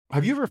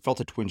Have you ever felt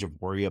a twinge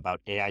of worry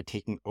about AI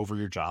taking over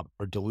your job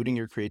or diluting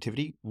your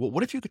creativity? Well,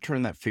 what if you could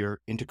turn that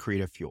fear into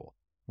creative fuel?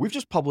 We've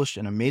just published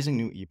an amazing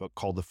new ebook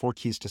called The 4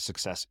 Keys to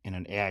Success in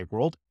an AI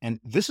World,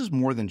 and this is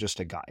more than just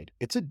a guide.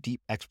 It's a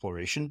deep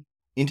exploration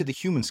into the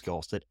human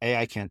skills that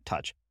AI can't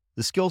touch,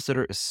 the skills that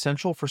are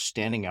essential for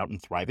standing out and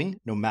thriving,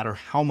 no matter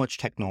how much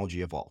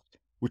technology evolves.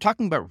 We're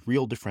talking about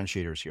real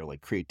differentiators here,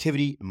 like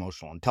creativity,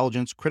 emotional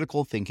intelligence,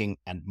 critical thinking,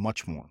 and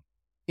much more.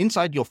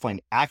 Inside, you'll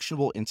find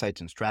actionable insights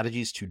and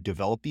strategies to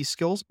develop these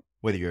skills,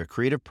 whether you're a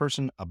creative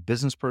person, a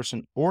business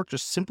person, or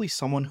just simply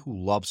someone who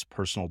loves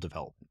personal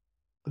development.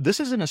 This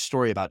isn't a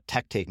story about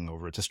tech taking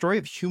over. It's a story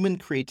of human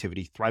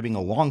creativity thriving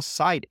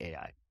alongside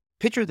AI.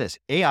 Picture this,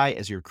 AI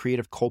as your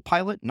creative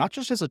co-pilot, not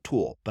just as a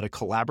tool, but a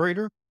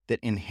collaborator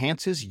that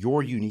enhances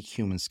your unique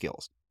human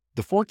skills.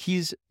 The 4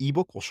 Keys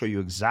ebook will show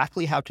you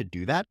exactly how to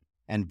do that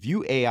and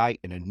view AI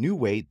in a new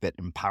way that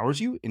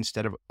empowers you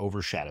instead of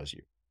overshadows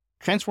you.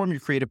 Transform your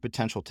creative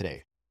potential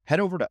today. Head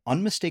over to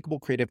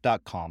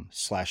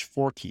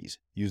unmistakablecreative.com/4keys.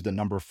 Use the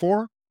number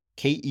 4,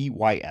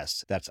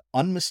 KEYS. That's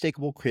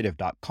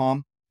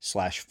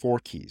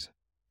unmistakablecreative.com/4keys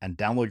and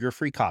download your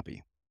free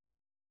copy.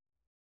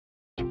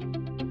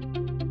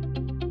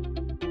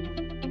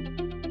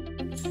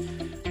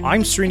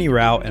 I'm Srini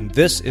Rao, and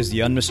this is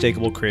the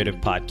Unmistakable Creative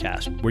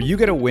Podcast, where you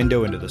get a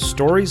window into the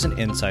stories and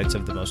insights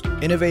of the most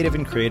innovative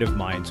and creative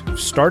minds who've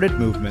started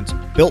movements,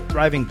 built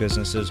thriving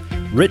businesses,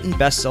 written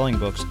best-selling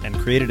books, and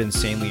created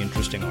insanely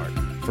interesting art.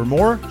 For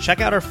more,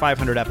 check out our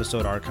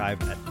 500-episode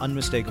archive at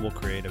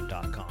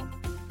unmistakablecreative.com.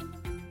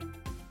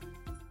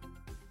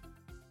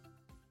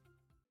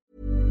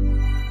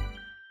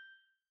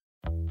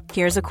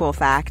 Here's a cool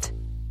fact.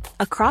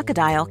 A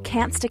crocodile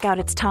can't stick out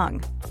its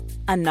tongue.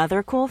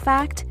 Another cool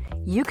fact,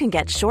 you can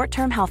get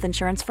short-term health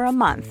insurance for a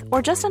month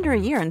or just under a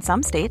year in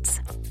some states.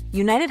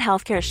 United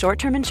Healthcare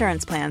short-term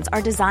insurance plans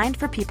are designed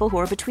for people who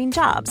are between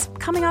jobs,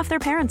 coming off their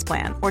parents'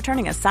 plan, or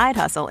turning a side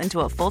hustle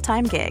into a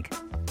full-time gig.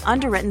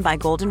 Underwritten by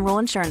Golden Rule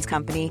Insurance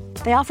Company,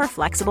 they offer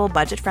flexible,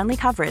 budget-friendly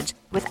coverage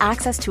with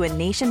access to a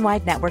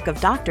nationwide network of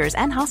doctors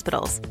and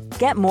hospitals.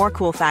 Get more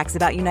cool facts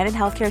about United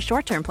Healthcare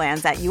short-term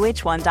plans at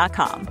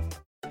uh1.com.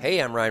 Hey,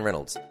 I'm Ryan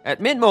Reynolds.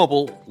 At Mint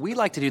Mobile, we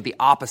like to do the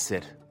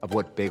opposite of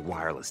what Big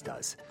Wireless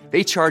does.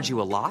 They charge you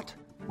a lot,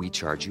 we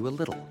charge you a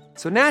little.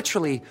 So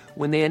naturally,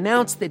 when they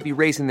announced they'd be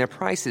raising their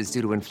prices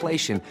due to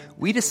inflation,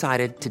 we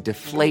decided to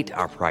deflate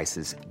our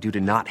prices due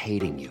to not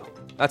hating you.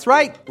 That's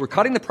right. We're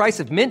cutting the price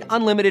of Mint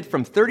Unlimited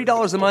from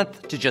 $30 a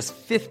month to just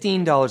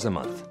 $15 a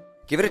month.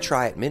 Give it a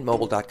try at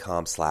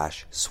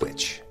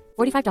mintmobile.com/switch.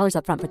 $45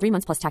 up front for 3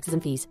 months plus taxes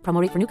and fees.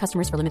 Promo rate for new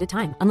customers for limited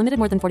time. Unlimited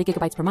more than 40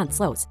 gigabytes per month.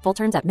 Slows full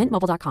terms at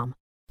mintmobile.com.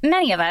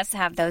 Many of us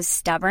have those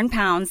stubborn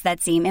pounds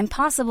that seem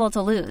impossible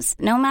to lose,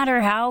 no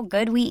matter how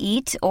good we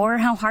eat or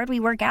how hard we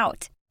work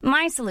out.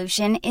 My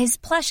solution is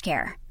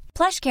PlushCare.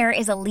 PlushCare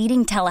is a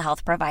leading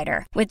telehealth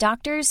provider with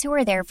doctors who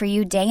are there for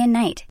you day and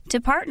night to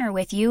partner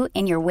with you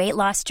in your weight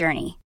loss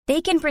journey. They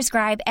can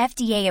prescribe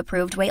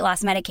FDA-approved weight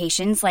loss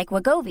medications like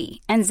Wegovy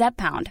and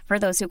Zepbound for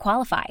those who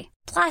qualify.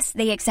 Plus,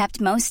 they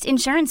accept most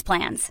insurance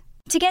plans.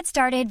 To get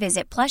started,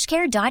 visit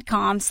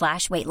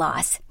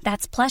plushcare.com/weightloss.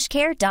 That's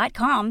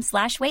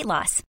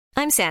plushcare.com/weightloss.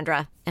 I'm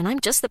Sandra, and I'm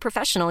just the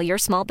professional your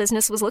small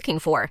business was looking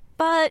for.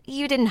 But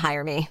you didn't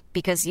hire me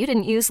because you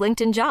didn't use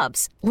LinkedIn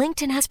Jobs.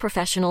 LinkedIn has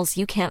professionals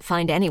you can't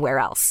find anywhere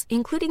else,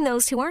 including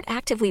those who aren't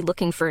actively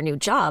looking for a new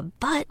job,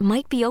 but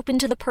might be open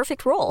to the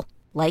perfect role,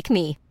 like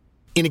me.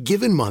 In a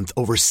given month,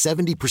 over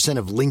 70%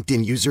 of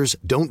LinkedIn users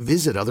don't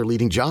visit other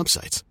leading job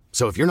sites.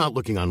 So if you're not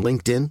looking on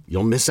LinkedIn,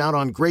 you'll miss out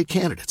on great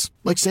candidates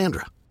like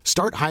Sandra.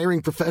 Start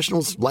hiring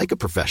professionals like a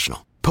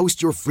professional.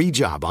 Post your free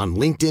job on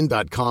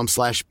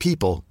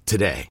linkedin.com/people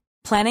today.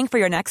 Planning for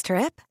your next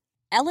trip?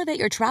 Elevate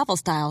your travel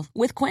style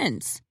with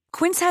Quince.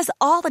 Quince has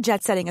all the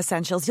jet-setting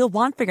essentials you'll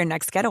want for your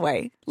next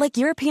getaway, like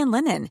European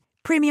linen,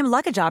 premium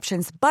luggage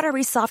options,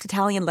 buttery soft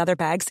Italian leather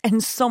bags,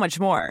 and so much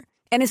more.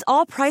 And is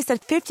all priced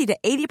at 50 to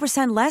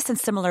 80% less than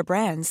similar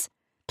brands.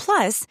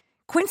 Plus,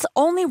 Quince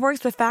only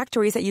works with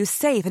factories that use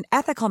safe and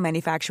ethical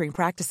manufacturing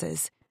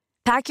practices.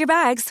 Pack your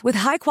bags with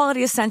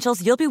high-quality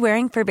essentials you'll be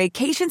wearing for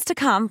vacations to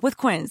come with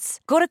Quince.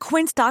 Go to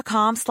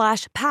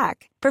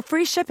quince.com/pack for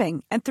free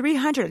shipping and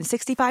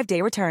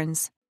 365-day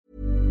returns.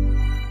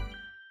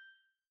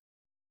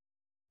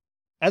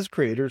 As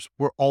creators,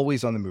 we're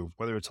always on the move.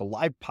 Whether it's a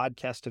live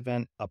podcast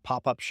event, a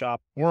pop-up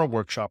shop, or a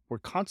workshop, we're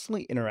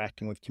constantly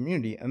interacting with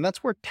community, and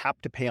that's where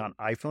Tap to Pay on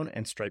iPhone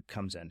and Stripe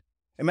comes in.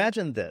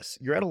 Imagine this.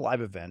 You're at a live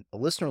event, a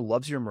listener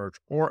loves your merch,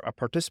 or a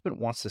participant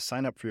wants to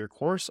sign up for your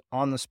course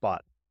on the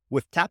spot.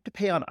 With Tap to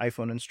Pay on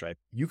iPhone and Stripe,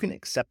 you can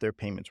accept their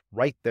payments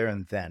right there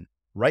and then,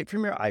 right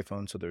from your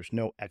iPhone, so there's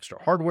no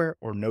extra hardware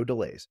or no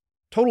delays.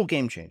 Total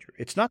game changer.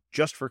 It's not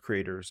just for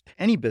creators.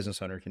 Any business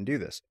owner can do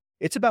this.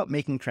 It's about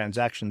making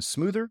transactions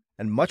smoother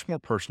and much more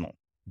personal,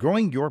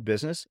 growing your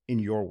business in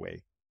your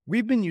way.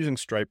 We've been using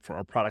Stripe for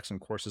our products and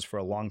courses for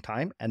a long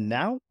time, and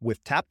now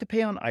with Tap to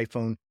Pay on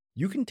iPhone,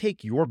 you can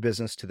take your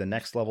business to the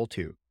next level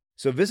too.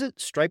 So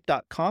visit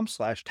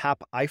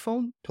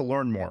stripe.com/tapiphone to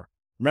learn more.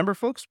 Remember,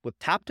 folks, with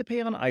Tap to Pay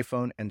on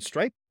iPhone and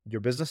Stripe, Your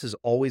business is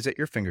always at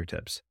your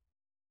fingertips.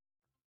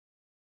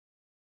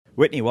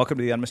 Whitney, welcome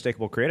to the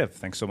Unmistakable Creative.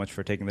 Thanks so much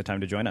for taking the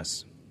time to join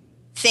us.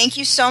 Thank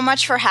you so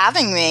much for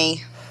having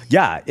me.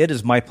 Yeah, it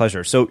is my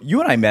pleasure. So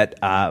you and I met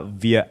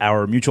via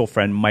our mutual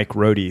friend, Mike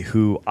Rohde,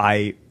 who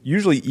I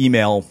usually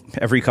email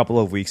every couple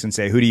of weeks and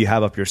say, who do you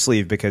have up your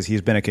sleeve? Because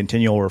he's been a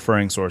continual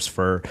referring source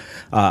for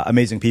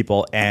amazing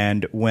people.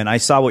 And when I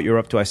saw what you were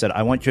up to, I said,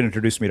 I want you to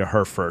introduce me to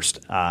her first.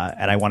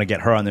 And I want to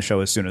get her on the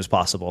show as soon as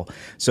possible.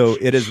 So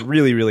it is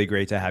really, really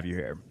great to have you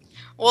here.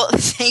 Well,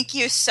 thank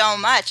you so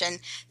much. And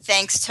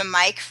thanks to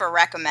Mike for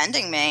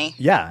recommending me.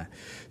 Yeah.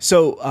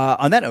 So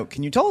on that note,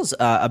 can you tell us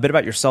a bit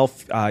about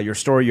yourself, your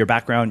story, your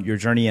background, your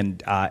journey,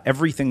 and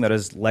everything that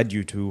has led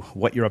you to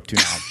what you're up to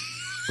now?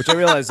 Which I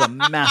realize is a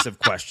massive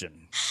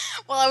question.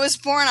 Well, I was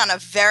born on a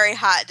very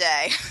hot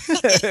day.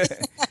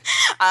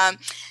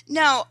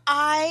 No,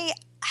 I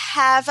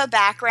have a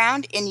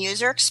background in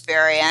user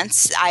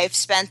experience. I've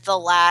spent the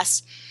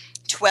last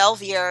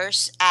 12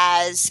 years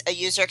as a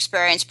user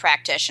experience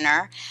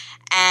practitioner.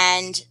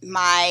 And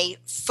my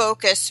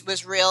focus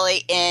was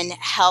really in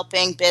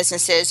helping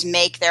businesses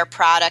make their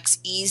products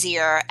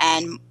easier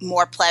and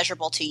more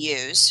pleasurable to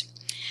use.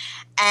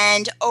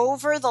 And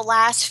over the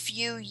last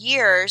few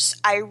years,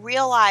 I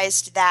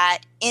realized that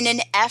in an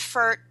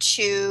effort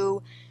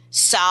to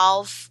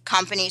solve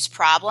companies'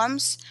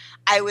 problems,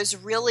 I was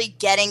really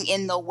getting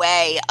in the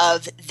way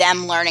of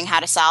them learning how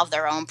to solve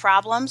their own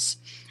problems.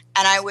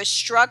 And I was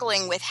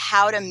struggling with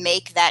how to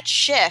make that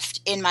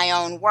shift in my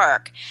own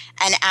work.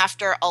 And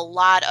after a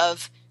lot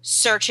of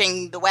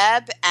searching the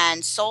web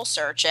and soul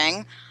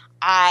searching,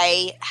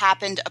 I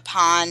happened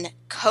upon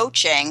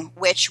coaching,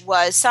 which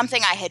was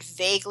something I had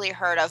vaguely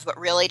heard of but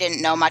really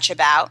didn't know much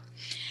about.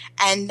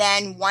 And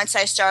then once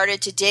I started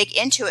to dig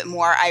into it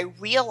more, I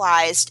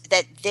realized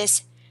that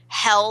this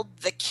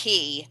held the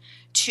key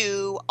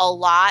to a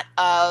lot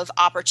of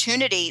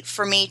opportunity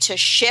for me to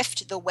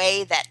shift the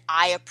way that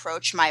I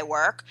approach my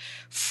work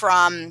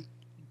from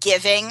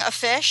giving a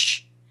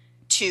fish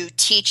to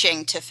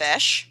teaching to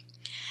fish,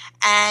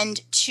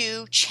 and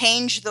to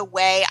change the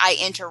way I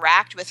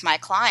interact with my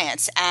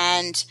clients.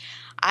 And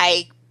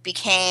I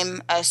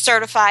became a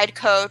certified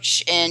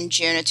coach in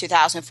June of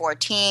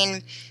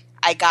 2014.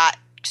 I got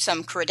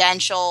some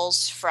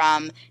credentials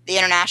from the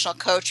International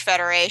Coach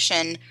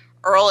Federation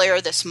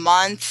earlier this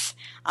month.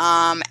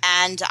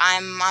 And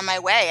I'm on my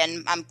way,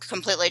 and I'm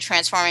completely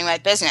transforming my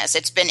business.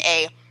 It's been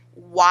a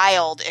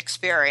wild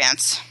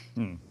experience.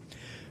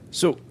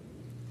 So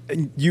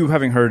you,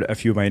 having heard a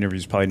few of my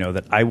interviews, probably know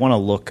that I want to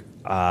look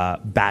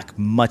back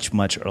much,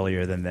 much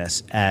earlier than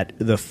this at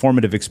the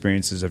formative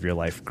experiences of your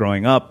life,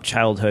 growing up,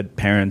 childhood,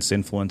 parents,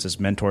 influences,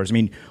 mentors. I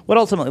mean, what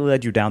ultimately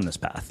led you down this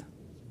path?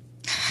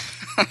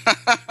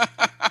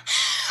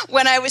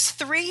 When I was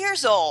 3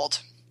 years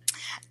old,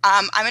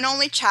 I'm an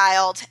only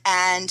child,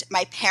 and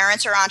my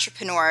parents are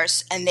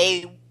entrepreneurs, and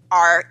they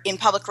are in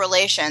public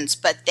relations,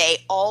 but they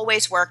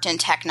always worked in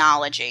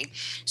technology.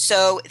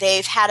 So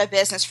they've had a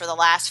business for the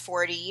last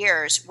 40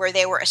 years where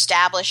they were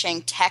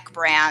establishing tech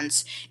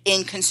brands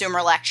in consumer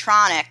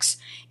electronics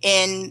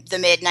in the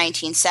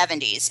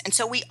mid-1970s. And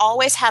so we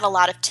always had a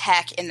lot of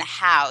tech in the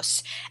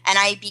house, and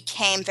I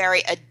became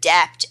very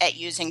adept at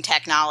using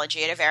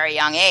technology at a very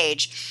young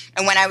age.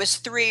 And when I was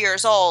 3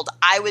 years old,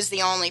 I was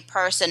the only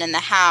person in the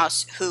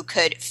house who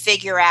could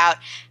figure out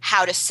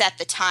how to set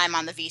the time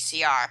on the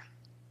VCR.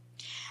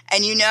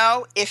 And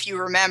if you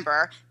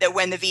remember that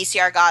when the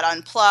VCR got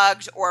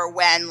unplugged or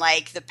when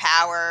like the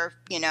power,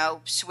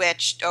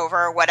 switched over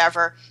or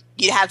whatever,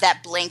 you'd have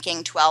that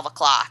blinking 12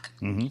 o'clock.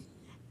 Mm-hmm.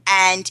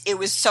 And it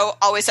was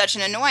always such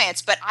an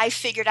annoyance, but I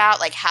figured out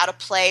like how to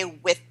play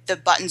with the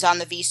buttons on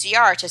the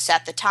VCR to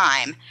set the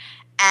time.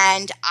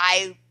 And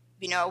I,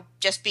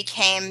 just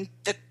became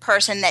the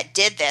person that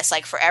did this,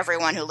 like for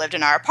everyone who lived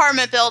in our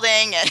apartment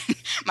building and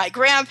my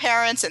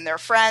grandparents and their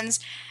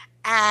friends.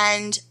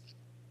 And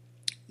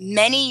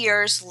many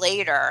years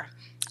later,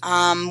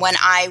 when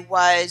I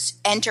was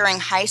entering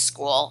high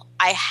school,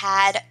 I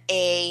had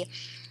an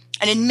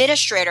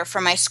administrator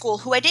from my school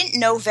who I didn't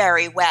know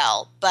very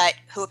well, but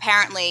who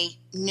apparently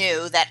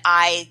knew that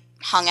I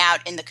hung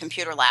out in the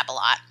computer lab a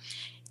lot,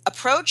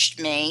 approached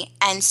me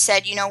and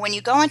said, when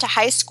you go into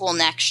high school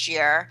next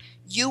year,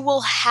 you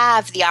will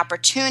have the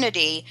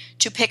opportunity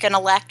to pick an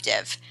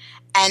elective.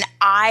 And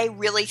I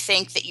really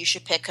think that you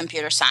should pick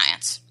computer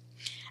science.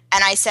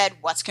 And I said,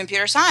 what's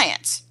computer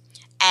science?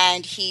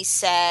 And he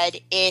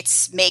said,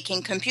 it's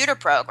making computer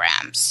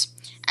programs.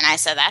 And I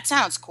said, that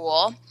sounds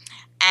cool.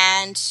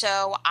 And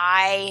so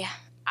I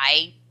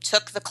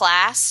took the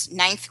class,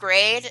 9th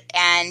grade,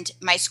 and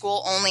my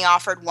school only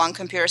offered one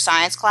computer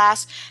science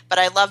class, but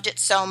I loved it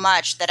so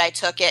much that I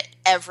took it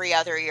every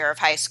other year of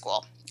high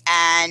school.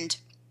 And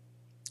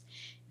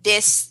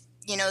this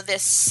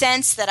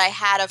sense that I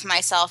had of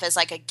myself as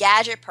like a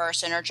gadget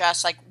person or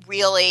just like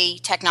really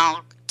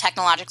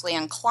technologically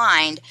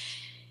inclined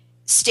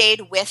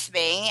stayed with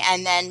me.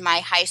 And then my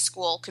high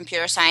school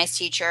computer science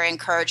teacher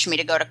encouraged me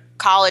to go to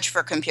college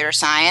for computer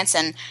science,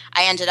 and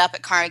I ended up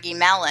at Carnegie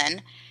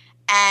Mellon.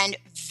 And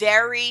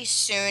very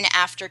soon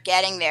after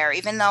getting there,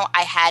 even though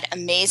I had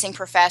amazing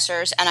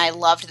professors and I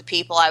loved the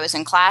people I was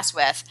in class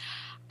with,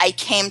 I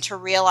came to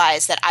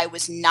realize that I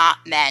was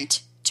not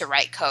meant to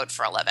write code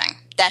for a living.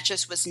 That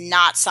just was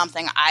not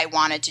something I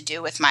wanted to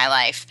do with my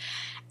life.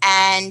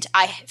 And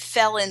I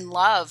fell in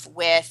love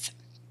with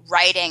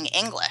writing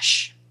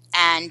English.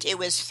 And it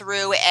was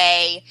through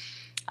a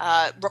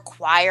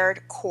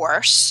required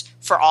course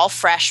for all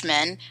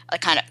freshmen, a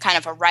kind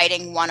of a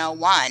writing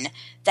 101,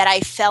 that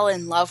I fell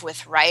in love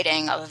with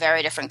writing of a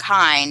very different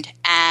kind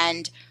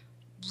and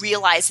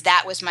realized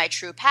that was my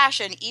true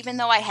passion, even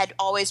though I had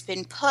always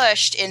been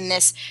pushed in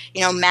this,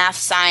 math,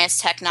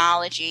 science,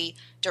 technology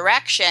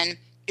direction.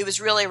 It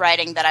was really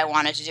writing that I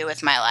wanted to do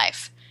with my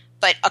life.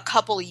 But a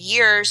couple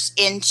years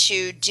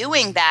into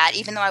doing that,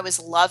 even though I was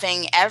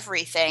loving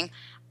everything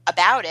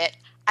about it,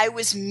 I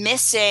was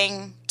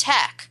missing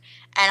tech.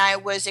 And I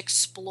was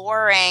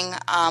exploring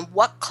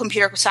what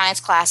computer science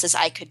classes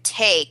I could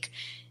take,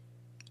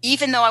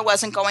 even though I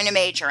wasn't going to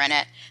major in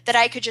it, that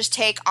I could just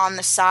take on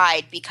the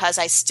side because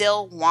I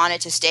still wanted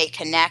to stay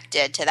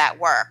connected to that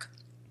work.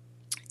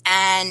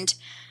 And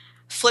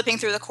flipping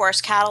through the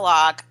course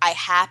catalog, I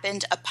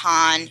happened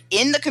upon,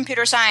 in the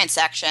computer science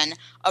section,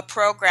 a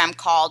program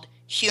called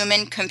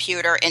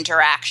Human-Computer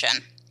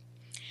Interaction.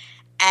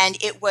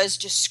 And it was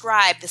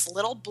described, this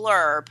little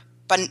blurb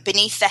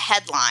beneath the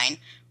headline,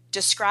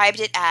 described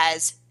it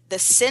as the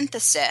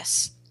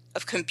synthesis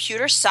of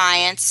computer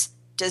science,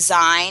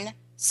 design,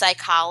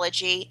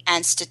 psychology,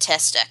 and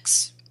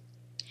statistics.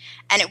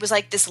 And it was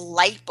like this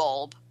light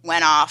bulb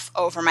went off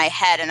over my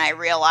head, and I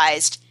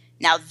realized,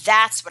 now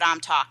that's what I'm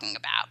talking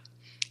about.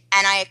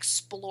 And I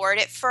explored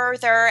it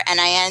further, and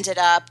I ended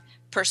up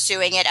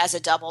pursuing it as a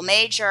double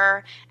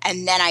major,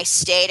 and then I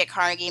stayed at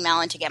Carnegie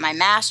Mellon to get my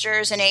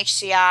master's in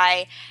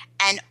HCI,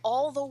 and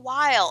all the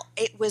while,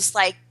 it was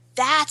like,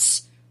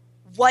 that's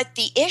what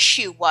the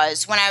issue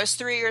was when I was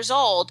 3 years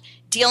old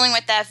dealing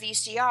with that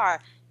VCR.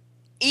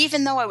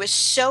 Even though I was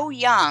so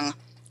young,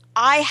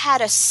 I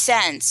had a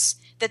sense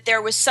that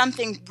there was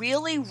something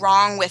really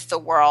wrong with the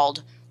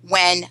world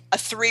when a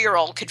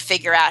 3-year-old could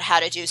figure out how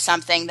to do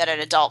something that an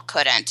adult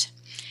couldn't.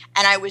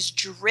 And I was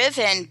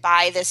driven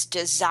by this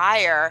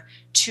desire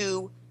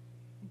to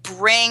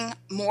bring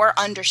more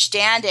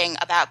understanding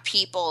about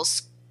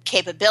people's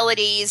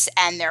capabilities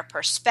and their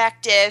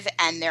perspective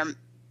and their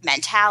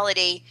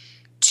mentality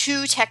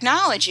to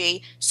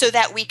technology so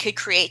that we could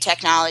create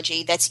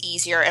technology that's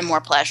easier and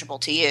more pleasurable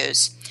to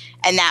use.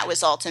 And that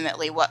was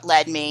ultimately what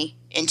led me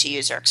into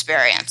user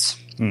experience.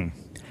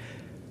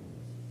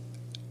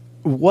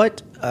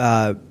 What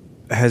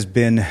has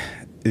been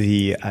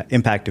the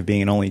impact of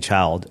being an only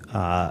child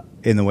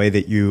in the way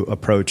that you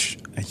approach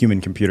a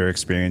human-computer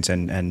experience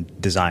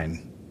and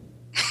design?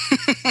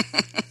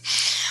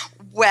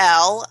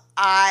 Well,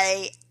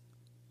 I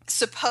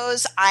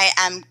suppose I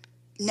am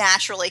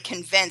naturally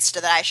convinced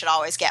that I should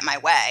always get my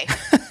way.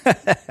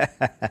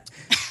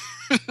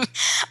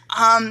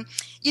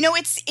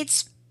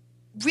 It's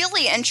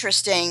really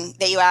interesting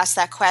that you asked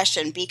that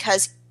question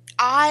because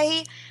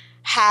I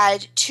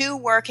had 2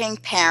 working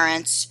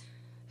parents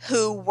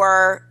who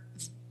were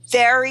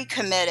very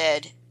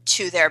committed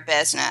to their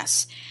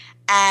business.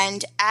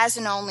 And as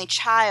an only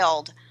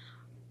child,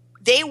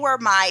 they were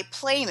my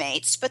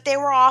playmates, but they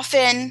were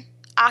often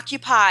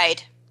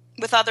occupied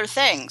with other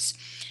things.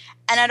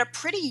 And at a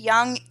pretty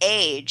young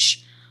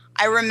age,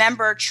 I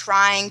remember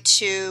trying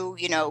to,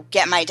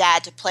 get my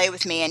dad to play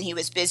with me, and he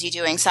was busy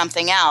doing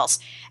something else.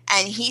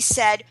 And he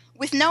said,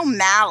 with no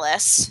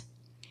malice,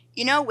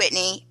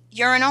 Whitney,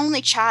 you're an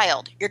only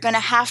child. You're going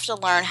to have to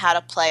learn how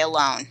to play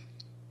alone.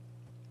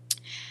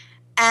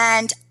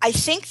 And I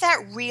think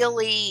that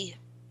really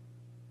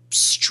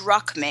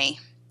struck me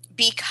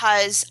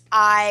because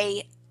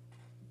I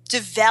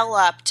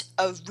developed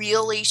a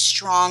really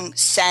strong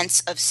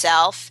sense of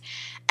self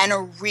and a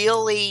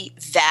really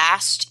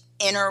vast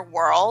inner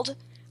world,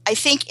 I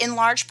think in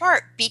large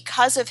part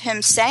because of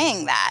him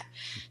saying that.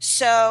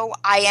 So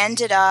I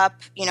ended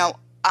up,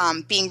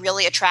 being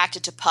really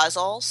attracted to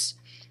puzzles,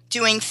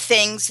 doing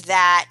things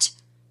that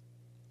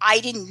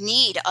I didn't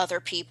need other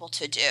people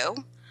to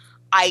do.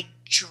 I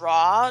drew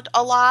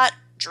a lot. I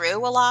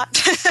drew a lot.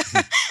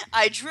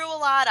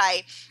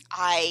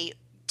 I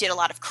did a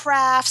lot of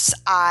crafts.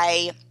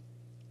 I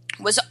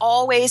was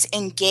always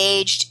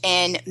engaged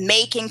in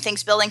making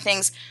things, building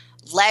things,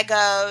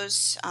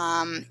 Legos,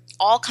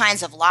 all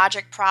kinds of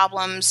logic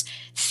problems,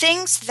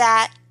 things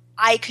that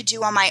I could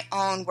do on my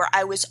own where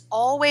I was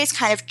always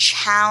kind of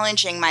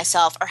challenging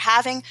myself or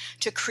having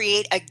to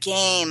create a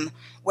game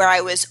where I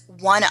was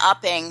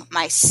one-upping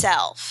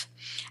myself.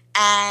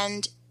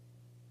 And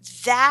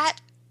that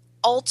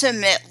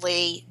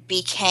ultimately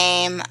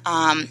became,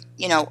 I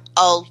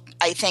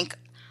think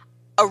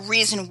a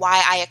reason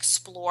why I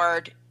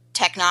explored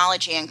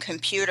technology and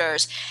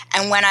computers.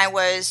 And when I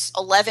was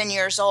 11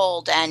 years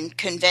old and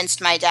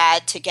convinced my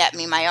dad to get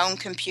me my own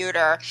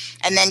computer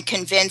and then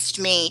convinced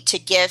me to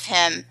give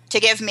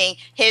me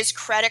his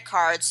credit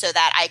card so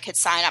that I could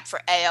sign up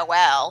for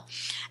AOL.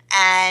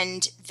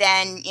 And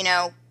then,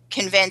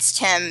 convinced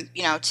him,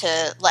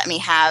 to let me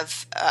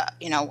have,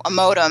 a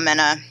modem and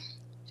a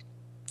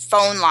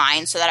phone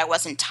line so that I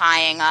wasn't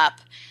tying up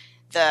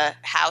the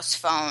house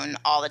phone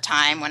all the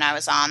time when I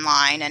was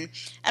online and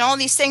all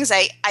these things.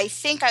 I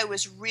think I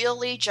was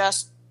really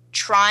just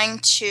trying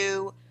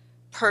to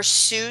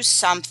pursue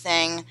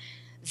something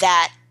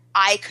that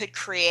I could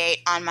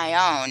create on my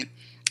own.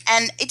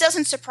 And it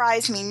doesn't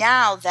surprise me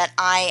now that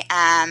I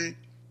am,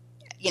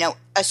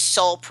 a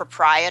sole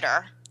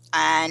proprietor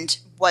and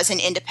was an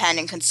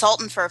independent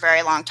consultant for a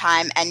very long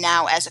time. And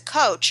now as a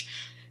coach,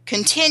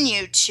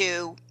 continue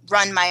to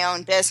run my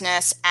own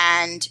business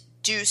and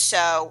do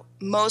so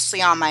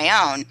mostly on my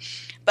own.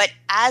 But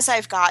as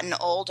I've gotten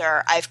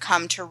older, I've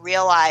come to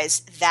realize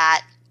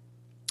that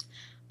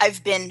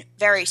I've been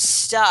very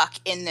stuck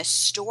in this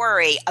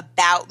story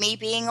about me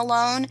being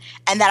alone,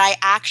 and that I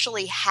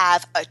actually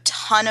have a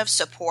ton of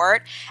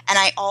support, and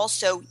I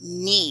also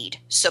need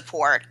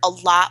support a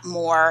lot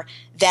more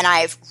than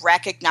I've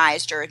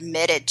recognized or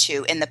admitted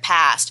to in the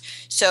past.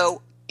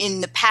 So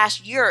in the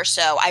past year or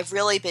so, I've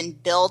really been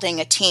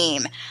building a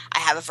team. I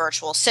have a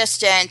virtual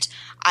assistant.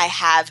 I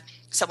have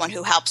someone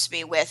who helps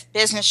me with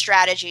business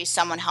strategy.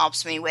 Someone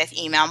helps me with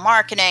email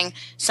marketing.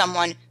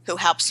 Someone who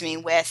helps me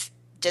with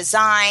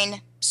design.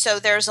 So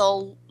there's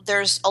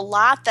a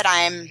lot that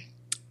I'm,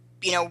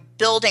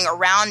 building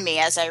around me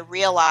as I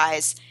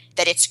realize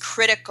that it's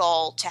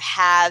critical to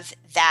have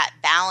that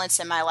balance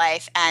in my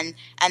life and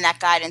that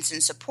guidance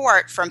and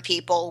support from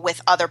people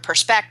with other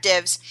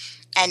perspectives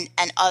and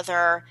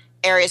other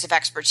areas of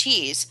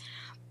expertise.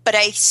 But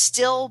I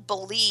still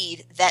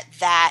believe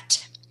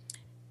that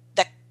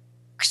the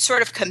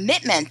sort of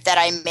commitment that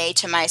I made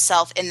to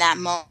myself in that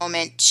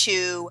moment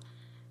to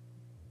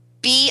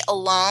be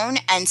alone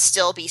and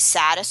still be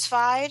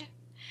satisfied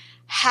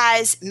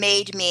has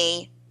made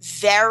me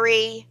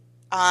very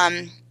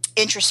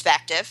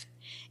introspective.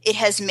 It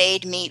has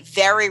made me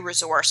very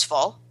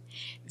resourceful,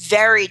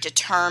 very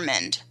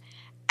determined.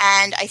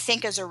 And I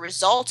think as a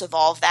result of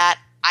all of that,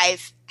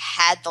 I've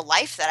had the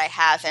life that I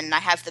have, and I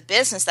have the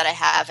business that I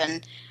have,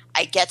 and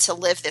I get to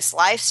live this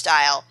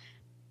lifestyle.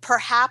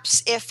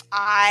 Perhaps if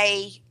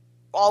I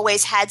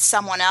always had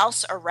someone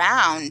else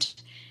around,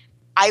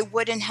 I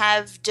wouldn't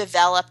have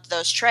developed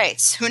those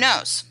traits. Who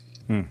knows?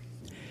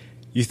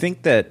 You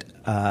think that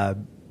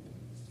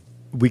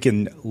we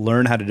can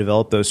learn how to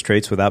develop those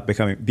traits without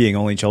being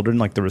only children,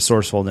 like the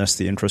resourcefulness,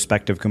 the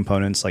introspective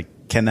components?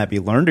 Like, can that be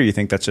learned, or you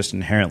think that's just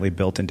inherently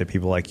built into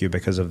people like you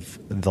because of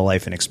the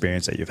life and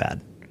experience that you've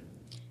had?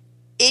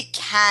 It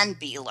can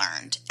be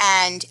learned,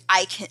 and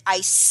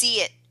I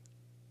see it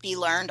be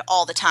learned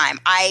all the time.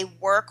 I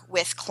work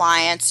with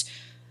clients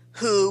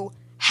who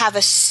have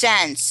a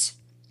sense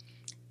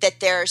that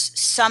there's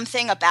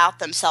something about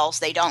themselves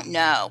they don't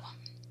know.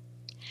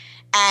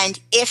 And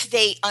if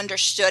they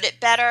understood it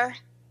better,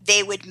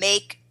 they would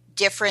make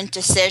different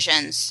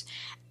decisions,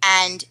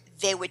 and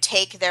they would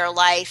take their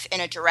life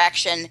in a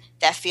direction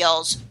that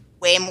feels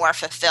way more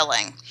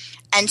fulfilling.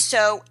 And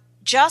so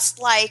just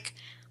like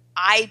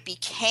I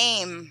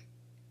became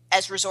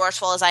as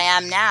resourceful as I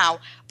am now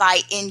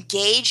by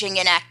engaging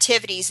in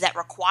activities that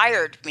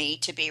required me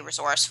to be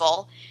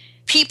resourceful,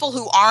 people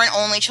who aren't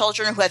only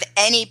children, who have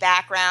any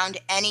background,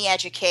 any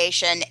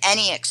education,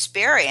 any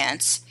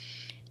experience,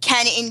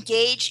 can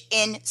engage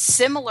in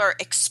similar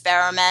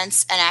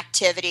experiments and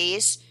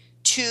activities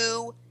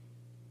to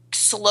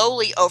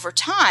slowly over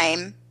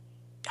time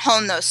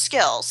hone those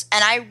skills.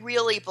 And I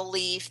really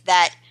believe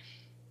that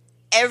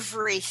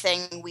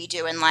everything we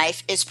do in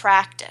life is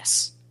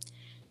practice.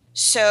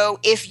 So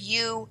if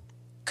you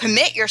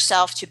commit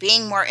yourself to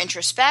being more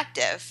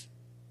introspective,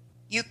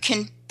 you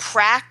can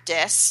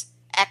practice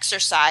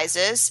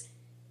exercises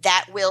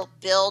that will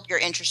build your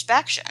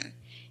introspection.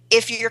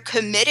 If you're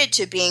committed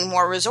to being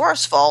more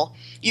resourceful,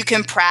 you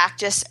can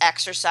practice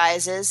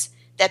exercises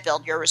that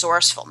build your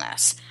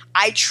resourcefulness.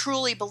 I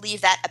truly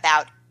believe that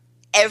about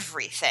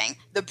everything.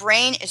 The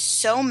brain is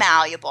so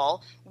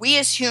malleable. We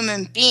as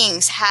human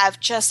beings have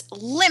just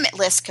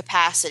limitless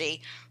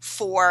capacity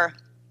for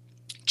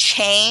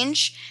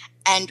change,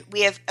 and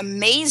we have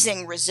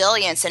amazing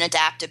resilience and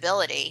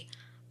adaptability.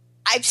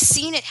 I've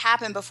seen it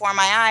happen before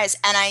my eyes,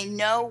 and I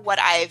know what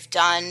I've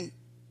done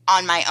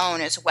on my own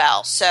as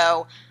well.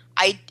 So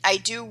I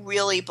do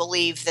really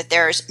believe that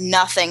there's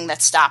nothing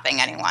that's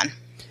stopping anyone.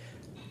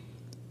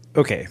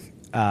 Okay.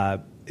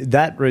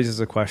 That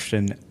raises a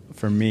question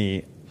for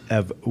me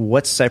of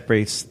what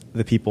separates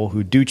the people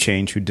who do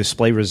change, who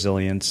display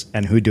resilience,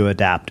 and who do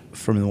adapt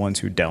from the ones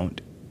who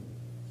don't.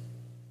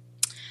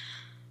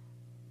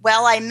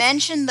 Well, I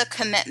mentioned the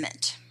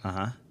commitment.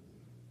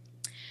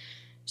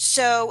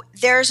 So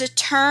there's a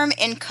term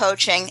in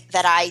coaching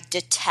that I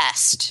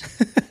detest,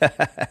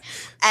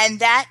 and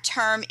that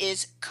term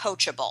is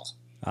coachable.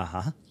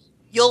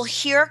 You'll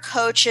hear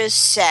coaches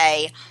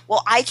say,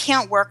 well, I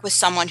can't work with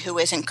someone who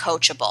isn't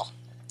coachable.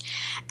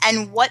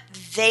 And what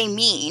they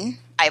mean,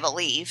 I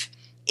believe,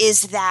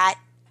 is that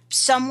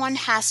someone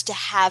has to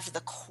have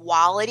the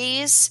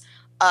qualities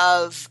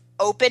of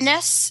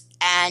openness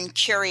and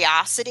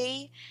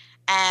curiosity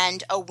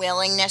and a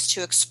willingness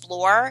to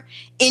explore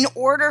in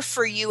order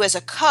for you as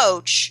a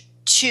coach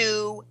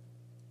to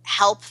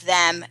help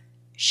them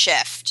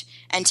shift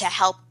and to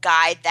help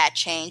guide that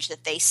change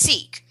that they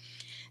seek.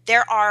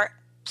 There are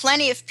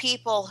plenty of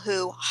people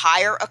who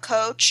hire a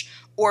coach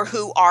or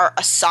who are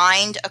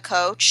assigned a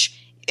coach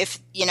if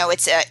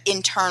it's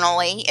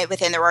internally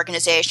within their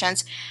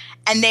organizations,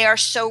 and they are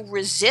so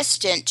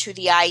resistant to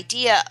the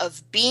idea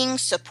of being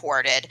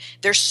supported.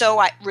 They're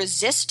so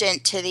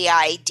resistant to the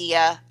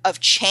idea of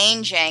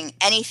changing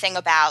anything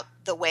about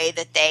the way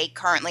that they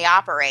currently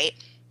operate,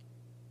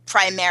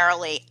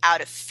 primarily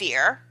out of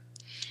fear,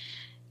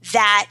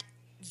 that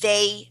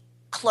they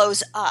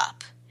close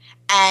up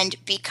and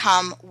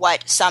become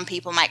what some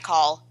people might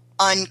call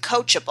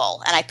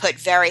uncoachable. And I put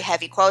very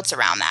heavy quotes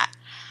around that.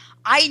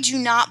 I do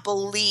not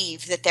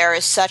believe that there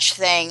is such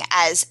thing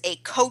as a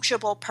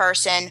coachable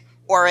person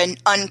or an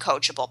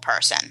uncoachable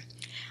person.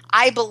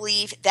 I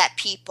believe that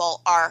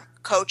people are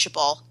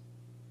coachable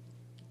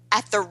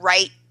at the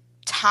right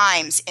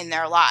times in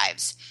their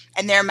lives.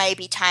 And there may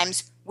be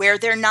times where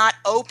they're not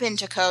open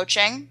to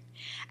coaching,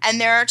 and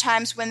there are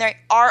times when they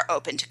are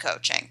open to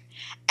coaching.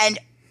 And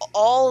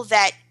all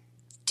that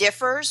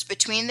differs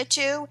between the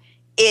two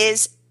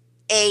is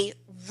a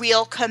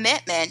real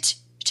commitment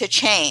to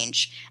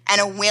change and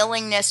a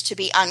willingness to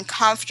be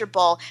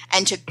uncomfortable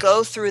and to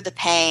go through the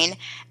pain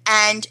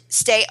and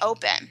stay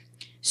open.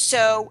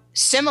 So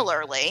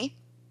similarly,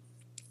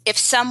 if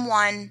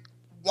someone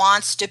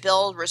wants to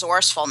build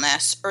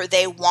resourcefulness or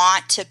they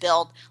want to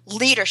build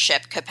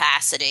leadership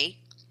capacity,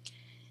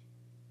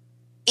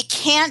 it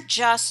can't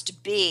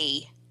just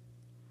be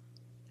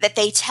that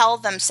they tell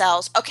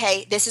themselves,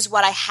 okay, this is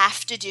what I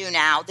have to do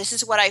now. This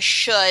is what I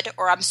should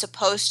or I'm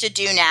supposed to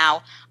do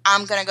now.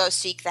 I'm going to go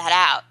seek that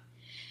out.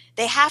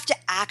 They have to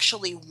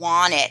actually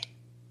want it,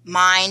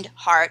 mind,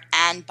 heart,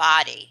 and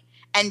body,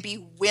 and be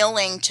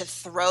willing to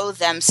throw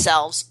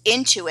themselves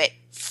into it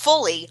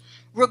fully,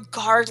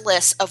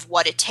 regardless of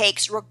what it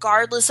takes,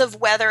 regardless of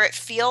whether it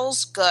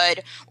feels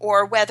good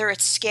or whether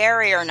it's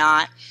scary or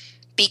not,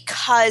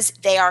 because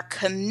they are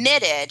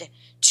committed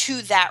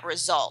to that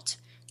result.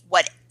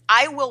 What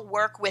I will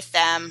work with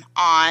them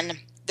on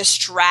the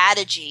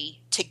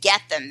strategy to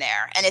get them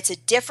there. And it's a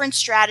different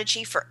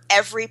strategy for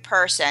every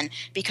person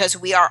because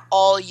we are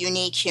all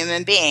unique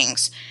human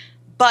beings.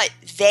 But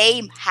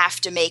they have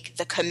to make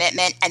the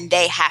commitment and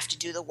they have to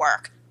do the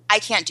work. I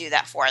can't do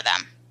that for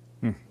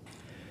them.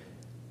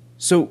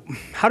 So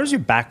how does your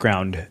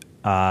background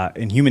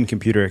in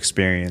human-computer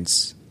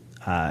experience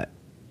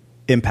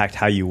impact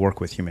how you work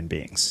with human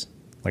beings?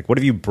 Like, what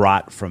have you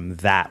brought from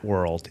that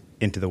world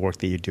into the work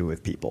that you do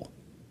with people?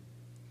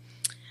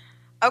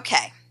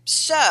 Okay,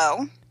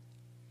 so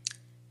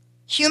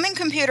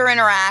human-computer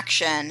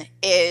interaction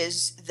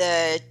is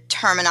the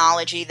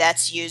terminology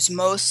that's used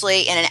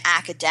mostly in an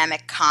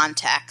academic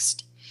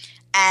context.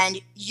 And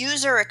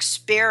user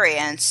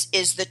experience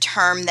is the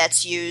term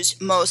that's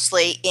used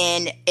mostly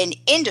in an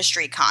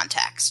industry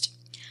context.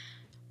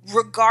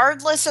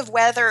 Regardless of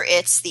whether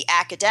it's the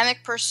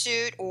academic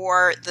pursuit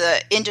or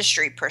the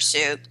industry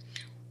pursuit,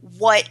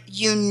 what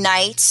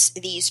unites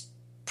these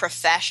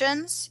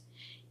professions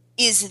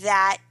is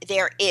that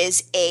there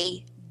is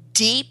a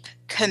deep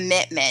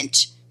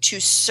commitment to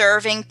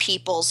serving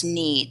people's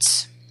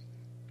needs.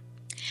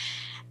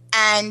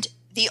 And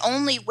the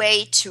only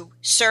way to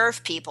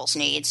serve people's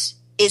needs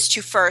is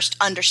to first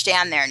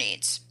understand their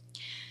needs.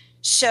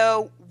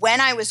 So when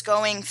I was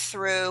going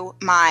through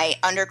my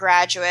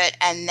undergraduate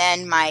and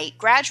then my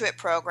graduate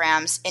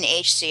programs in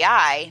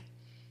HCI,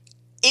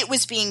 it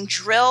was being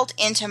drilled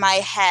into my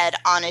head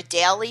on a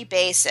daily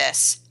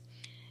basis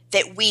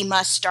that we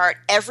must start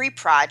every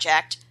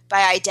project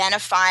by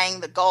identifying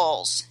the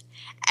goals.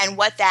 And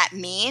what that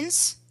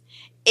means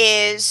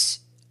is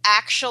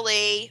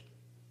actually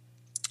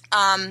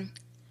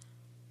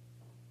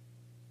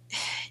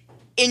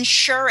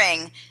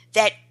ensuring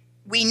that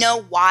we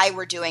know why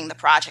we're doing the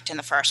project in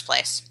the first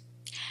place.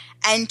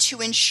 And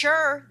to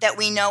ensure that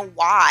we know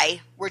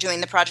why we're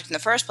doing the project in the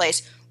first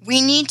place,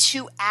 we need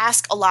to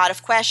ask a lot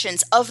of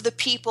questions of the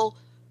people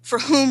for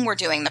whom we're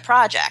doing the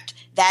project.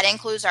 That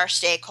includes our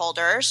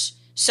stakeholders,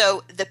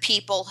 so the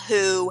people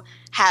who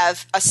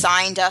have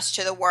assigned us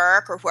to the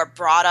work or who have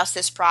brought us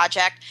this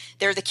project.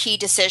 They're the key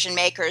decision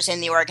makers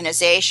in the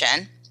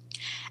organization.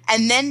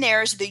 And then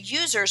there's the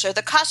users or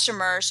the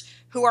customers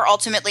who are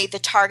ultimately the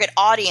target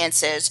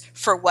audiences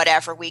for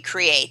whatever we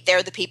create.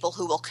 They're the people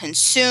who will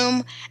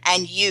consume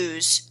and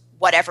use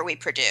whatever we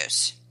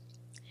produce.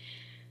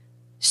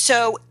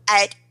 So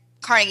at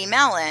Carnegie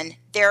Mellon,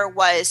 there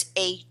was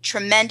a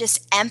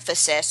tremendous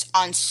emphasis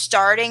on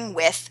starting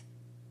with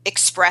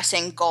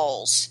expressing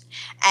goals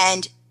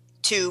and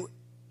to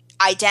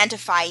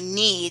identify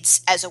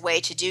needs as a way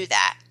to do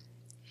that.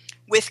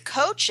 With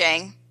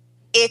coaching,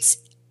 it's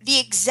the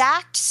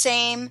exact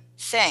same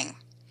thing.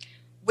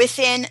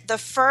 Within the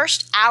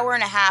first hour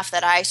and a half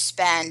that I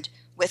spend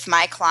with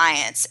my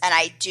clients, and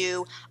I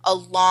do a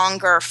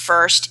longer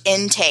first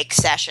intake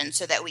session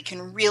so that we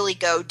can really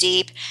go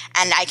deep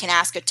and I can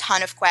ask a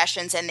ton of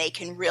questions and they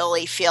can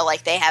really feel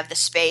like they have the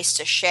space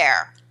to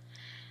share.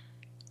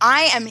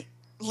 I am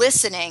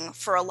listening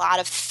for a lot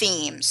of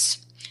themes.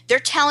 They're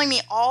telling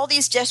me all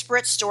these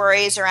disparate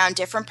stories around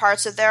different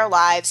parts of their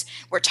lives.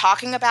 We're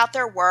talking about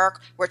their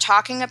work. We're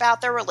talking about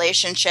their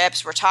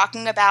relationships. We're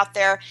talking about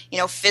their,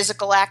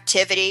 physical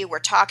activity. We're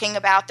talking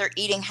about their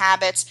eating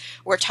habits.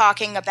 We're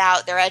talking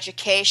about their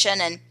education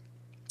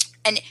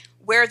and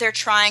where they're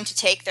trying to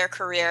take their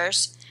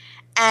careers.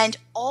 And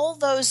all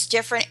those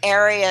different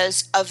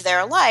areas of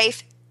their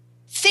life,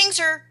 things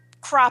are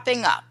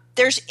cropping up.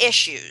 There's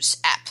issues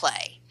at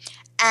play.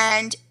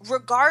 And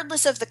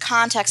regardless of the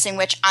context in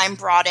which I'm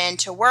brought in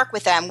to work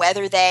with them,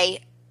 whether they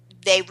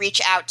reach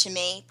out to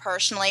me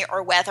personally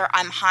or whether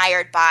I'm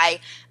hired by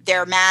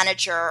their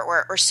manager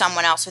or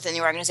someone else within the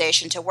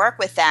organization to work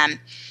with them,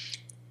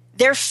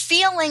 they're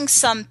feeling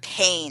some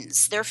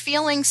pains. They're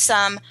feeling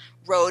some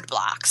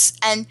roadblocks.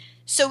 And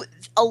so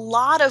a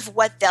lot of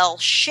what they'll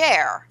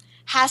share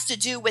has to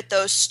do with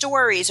those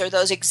stories or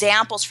those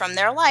examples from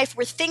their life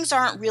where things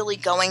aren't really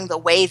going the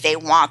way they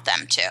want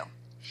them to.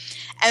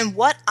 And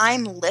what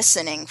I'm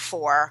listening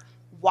for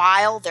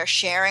while they're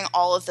sharing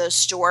all of those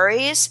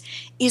stories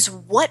is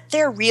what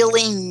they're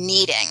really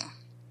needing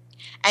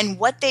and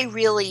what they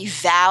really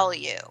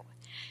value.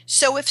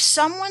 So if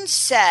someone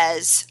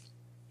says,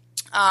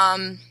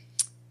 I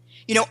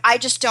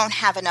just don't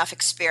have enough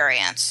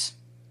experience,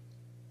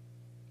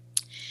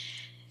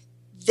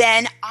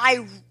 then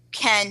I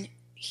can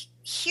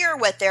hear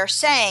what they're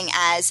saying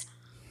as,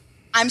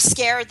 I'm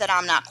scared that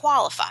I'm not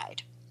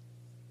qualified.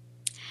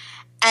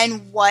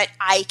 And what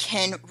I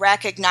can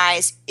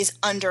recognize is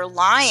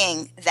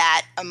underlying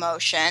that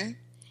emotion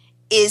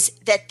is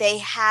that they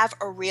have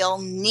a real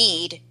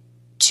need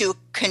to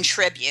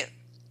contribute,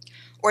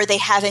 or they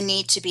have a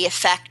need to be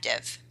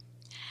effective.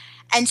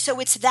 And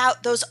so it's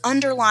those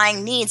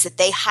underlying needs that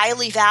they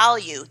highly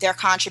value their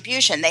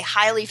contribution. They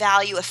highly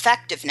value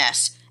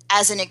effectiveness,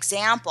 as an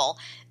example.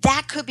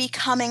 That could be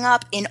coming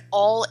up in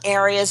all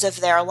areas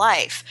of their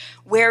life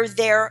where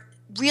they're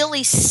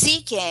really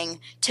seeking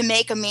to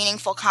make a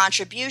meaningful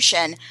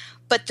contribution,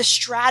 but the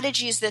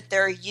strategies that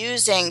they're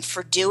using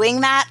for doing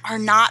that are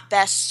not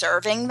best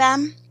serving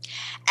them,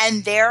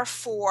 and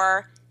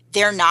therefore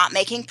they're not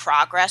making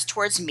progress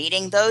towards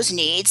meeting those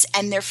needs,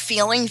 and they're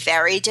feeling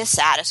very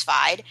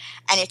dissatisfied,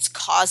 and it's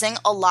causing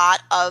a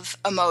lot of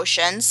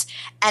emotions,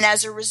 and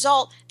as a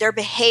result, they're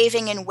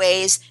behaving in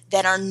ways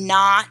that are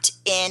not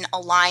in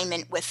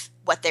alignment with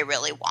what they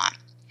really want.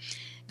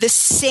 The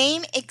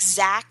same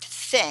exact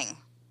thing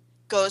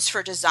goes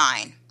for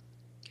design.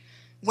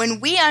 When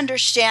we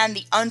understand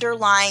the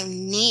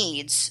underlying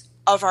needs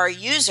of our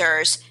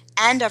users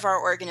and of our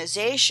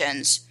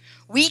organizations,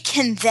 we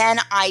can then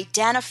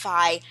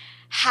identify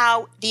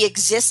how the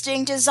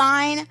existing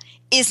design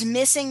is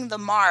missing the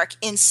mark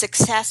in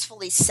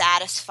successfully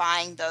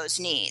satisfying those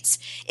needs.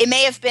 It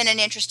may have been an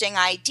interesting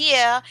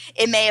idea.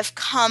 It may have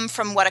come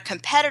from what a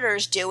competitor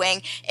is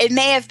doing. It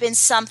may have been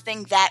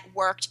something that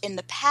worked in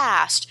the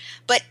past.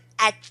 But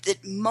at the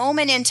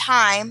moment in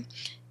time,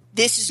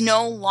 this is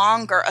no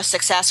longer a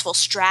successful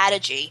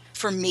strategy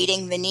for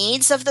meeting the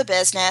needs of the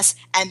business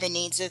and the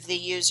needs of the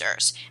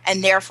users.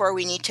 And therefore,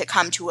 we need to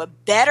come to a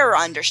better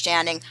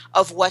understanding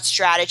of what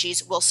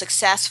strategies will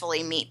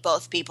successfully meet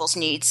both people's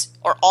needs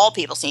or all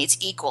people's needs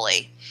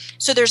equally.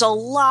 So there's a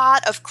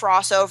lot of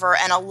crossover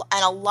and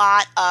a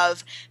lot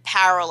of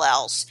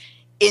parallels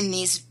in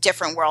these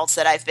different worlds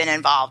that I've been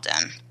involved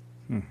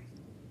in.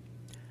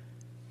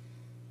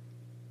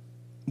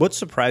 What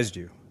surprised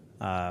you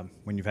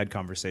when you've had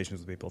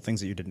conversations with people,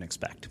 things that you didn't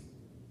expect?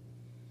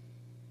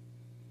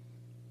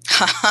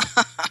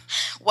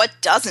 What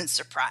doesn't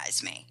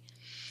surprise me?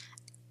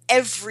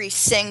 Every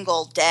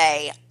single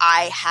day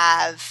I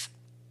have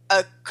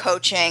a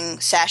coaching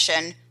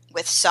session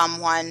with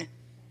someone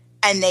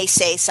and they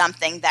say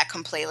something that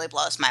completely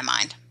blows my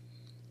mind.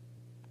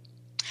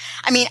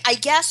 I mean, I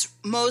guess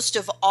most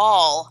of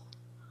all,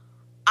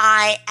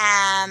 I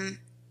am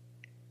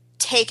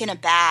taken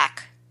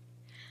aback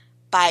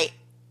by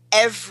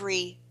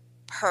every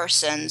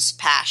person's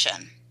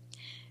passion.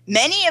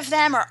 Many of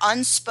them are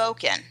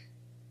unspoken.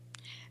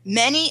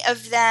 Many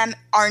of them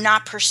are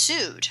not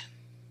pursued.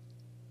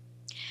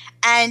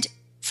 And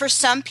for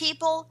some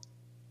people,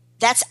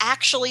 that's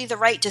actually the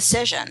right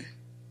decision.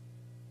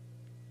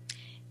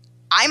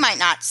 I might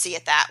not see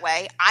it that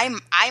way.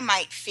 I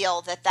might feel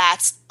that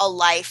that's a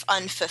life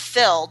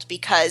unfulfilled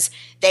because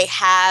they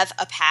have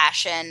a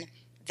passion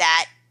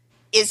that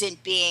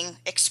isn't being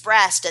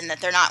expressed and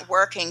that they're not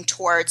working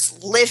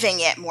towards living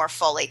it more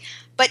fully.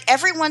 But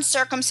everyone's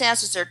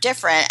circumstances are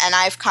different, and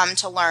I've come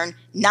to learn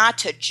not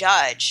to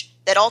judge,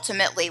 that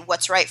ultimately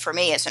what's right for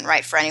me isn't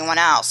right for anyone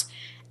else.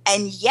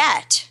 And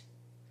yet,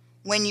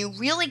 when you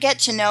really get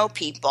to know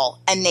people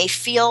and they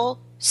feel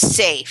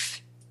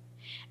safe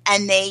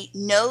and they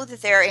know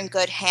that they're in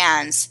good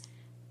hands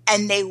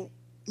and they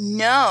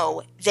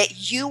know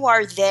that you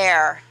are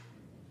there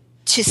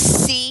to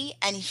see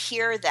and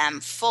hear them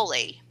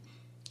fully,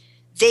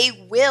 they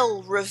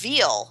will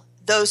reveal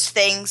those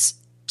things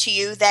to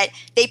you that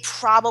they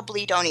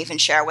probably don't even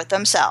share with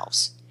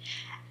themselves.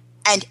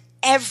 And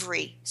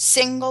every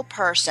single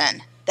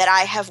person that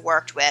I have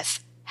worked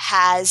with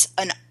has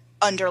an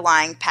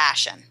underlying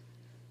passion.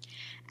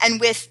 And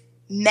with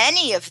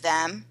many of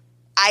them,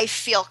 I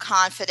feel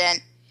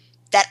confident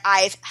that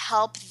I've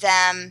helped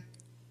them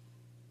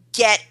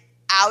get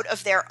out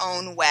of their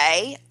own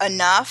way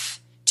enough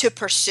to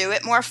pursue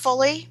it more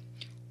fully,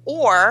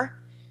 or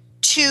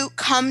to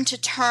come to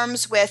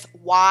terms with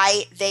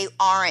why they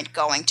aren't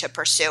going to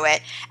pursue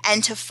it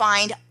and to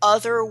find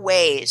other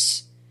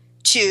ways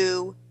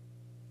to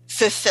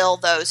fulfill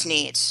those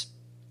needs,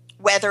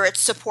 whether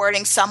it's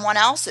supporting someone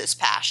else's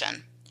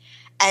passion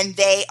and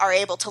they are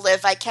able to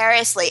live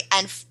vicariously.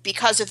 And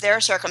because of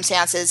their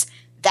circumstances,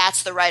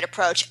 that's the right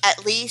approach,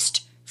 at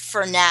least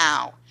for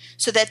now,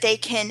 so that they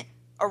can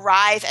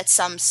arrive at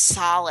some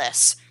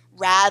solace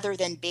rather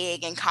than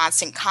being in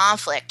constant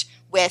conflict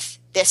with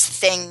this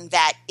thing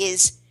that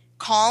is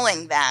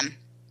calling them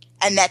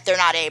and that they're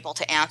not able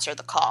to answer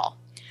the call.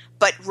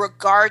 But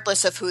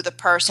regardless of who the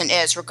person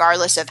is,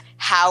 regardless of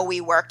how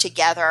we work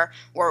together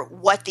or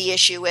what the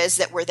issue is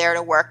that we're there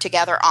to work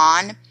together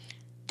on,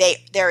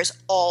 there is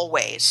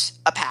always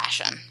a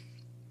passion.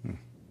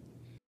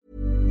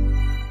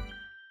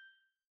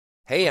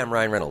 Hey, I'm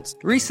Ryan Reynolds.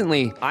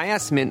 Recently, I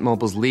asked Mint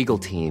Mobile's legal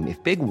team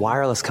if big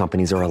wireless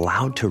companies are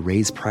allowed to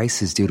raise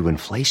prices due to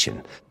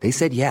inflation. They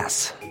said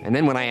yes. And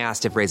then when I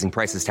asked if raising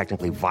prices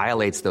technically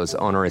violates those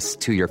onerous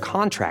 2-year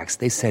contracts,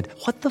 they said,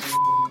 "What the f***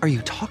 are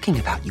you talking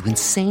about, you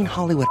insane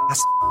Hollywood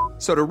ass?"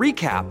 So to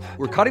recap,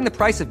 we're cutting the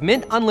price of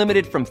Mint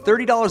Unlimited from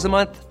 $30 a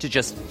month to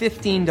just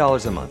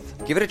 $15 a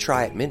month. Give it a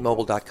try at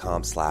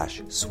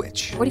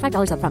mintmobile.com/switch.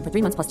 $45 up front for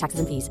 3 months plus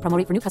taxes and fees. Promo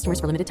rate for new customers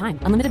for limited time.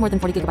 Unlimited more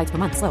than 40 gigabytes per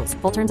month. Slows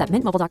full terms at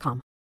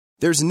mintmobile.com.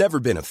 There's never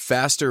been a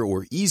faster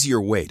or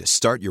easier way to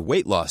start your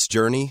weight loss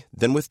journey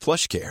than with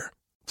PlushCare.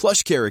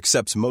 PlushCare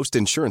accepts most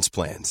insurance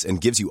plans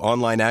and gives you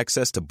online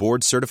access to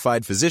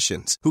board-certified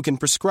physicians who can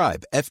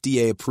prescribe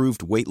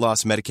FDA-approved weight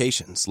loss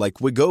medications like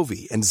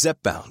Wegovy and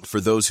Zepbound for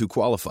those who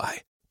qualify.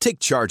 Take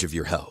charge of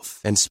your health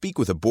and speak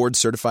with a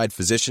board-certified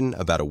physician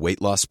about a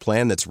weight loss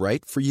plan that's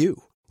right for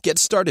you. Get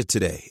started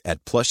today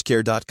at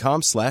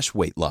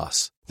plushcare.com/weight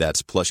loss.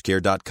 That's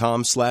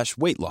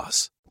plushcare.com/weight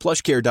loss.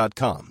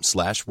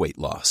 plushcare.com/weight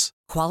loss.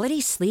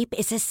 Quality sleep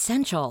is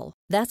essential.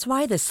 That's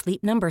why the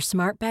Sleep Number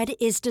Smart Bed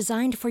is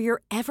designed for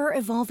your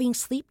ever-evolving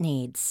sleep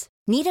needs.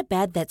 Need a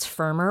bed that's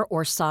firmer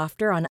or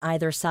softer on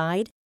either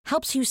side?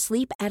 Helps you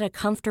sleep at a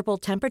comfortable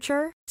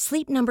temperature?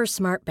 Sleep Number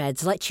Smart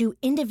Beds let you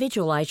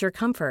individualize your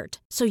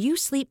comfort, so you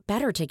sleep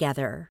better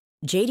together.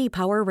 J.D.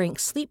 Power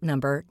ranks Sleep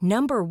Number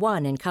number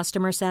 1 in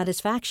customer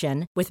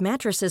satisfaction with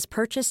mattresses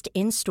purchased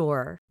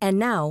in-store. And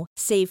now,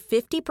 save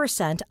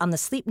 50% on the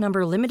Sleep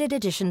Number Limited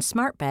Edition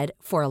Smart Bed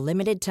for a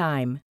limited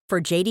time.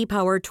 For J.D.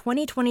 Power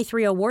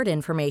 2023 award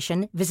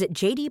information, visit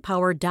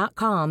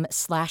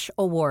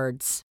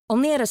jdpower.com/awards.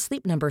 Only at a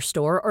Sleep Number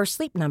store or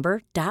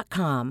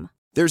sleepnumber.com.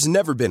 There's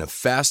never been a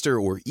faster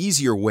or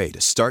easier way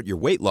to start your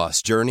weight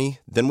loss journey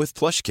than with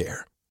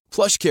PlushCare.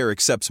 PlushCare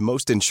accepts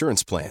most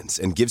insurance plans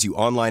and gives you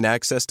online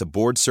access to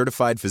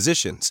board-certified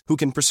physicians who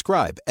can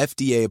prescribe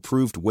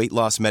FDA-approved weight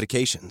loss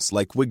medications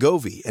like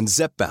Wegovy and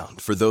Zepbound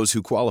for those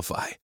who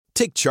qualify.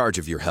 Take charge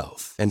of your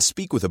health and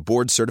speak with a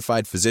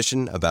board-certified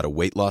physician about a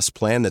weight loss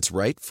plan that's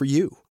right for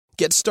you.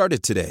 Get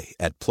started today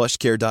at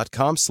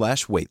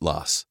plushcare.com/weight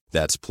loss.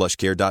 That's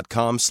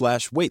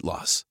plushcare.com/weight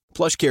loss.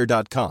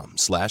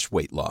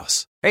 plushcare.com/weight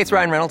loss. Hey, it's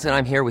Ryan Reynolds, and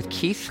I'm here with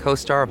Keith,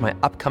 co-star of my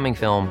upcoming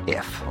film,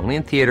 If, only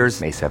in theaters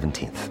May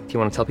 17th. Do you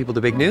want to tell people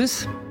the big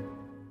news?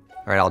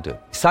 All right, I'll do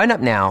it. Sign up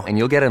now and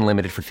you'll get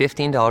unlimited for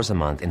 $15 a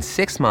month and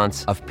 6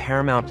 months of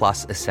Paramount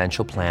Plus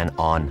Essential Plan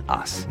on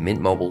us.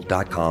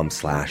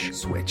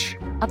 mintmobile.com/switch.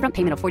 Upfront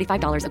payment of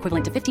 $45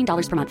 equivalent to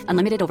 $15 per month.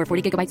 Unlimited over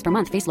 40 gigabytes per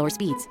month. Face lower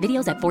speeds.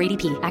 Videos at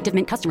 480p. Active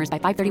Mint customers by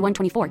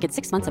 531.24 get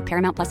 6 months of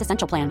Paramount Plus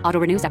Essential Plan.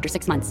 Auto renews after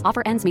 6 months.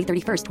 Offer ends May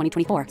 31st,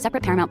 2024.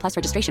 Separate Paramount Plus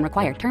registration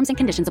required. Terms and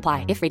conditions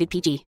apply if rated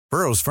PG.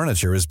 Burrow's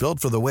furniture is built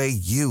for the way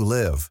you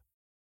live.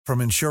 From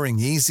ensuring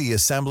easy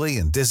assembly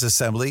and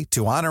disassembly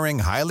to honoring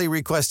highly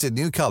requested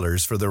new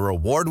colors for their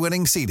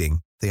award-winning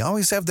seating, they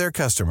always have their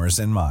customers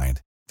in mind.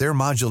 Their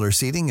modular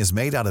seating is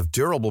made out of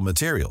durable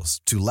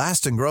materials to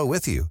last and grow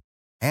with you.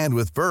 And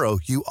with Burrow,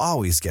 you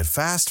always get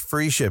fast,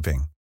 free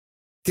shipping.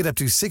 Get up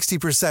to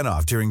 60%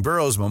 off during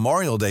Burrow's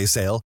Memorial Day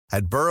sale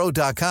at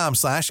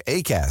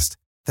burrow.com/ACAST.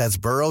 That's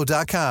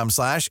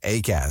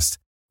burrow.com/ACAST.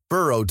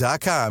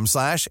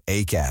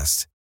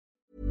 burrow.com/ACAST.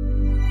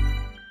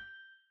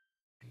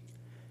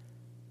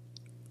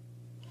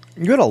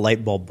 You had a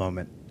light bulb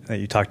moment that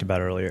you talked about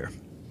earlier.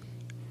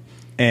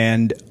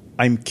 And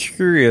I'm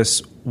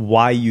curious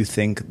why you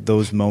think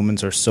those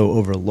moments are so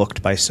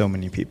overlooked by so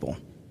many people.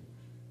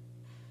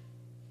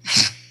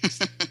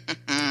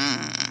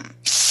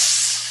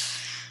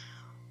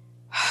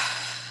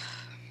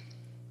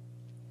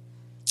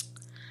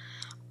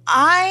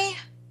 I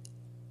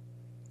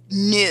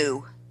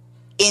knew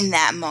in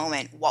that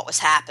moment what was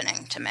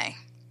happening to me.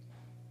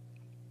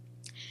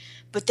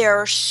 But there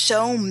are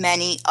so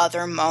many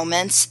other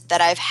moments that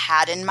I've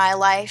had in my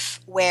life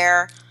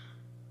where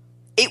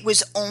it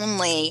was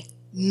only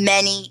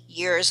many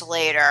years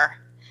later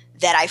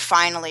that I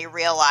finally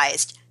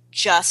realized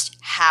just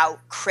how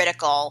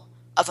critical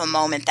of a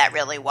moment that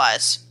really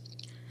was.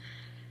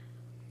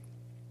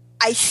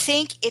 I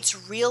think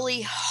it's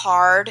really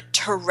hard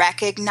to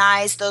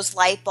recognize those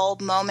light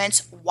bulb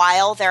moments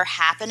while they're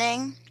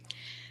happening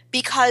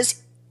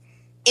because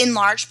in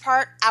large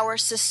part, our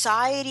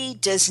society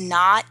does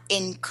not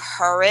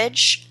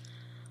encourage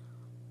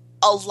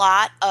a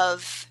lot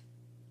of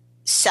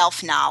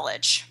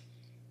self-knowledge.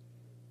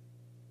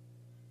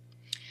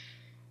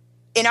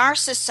 In our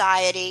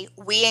society,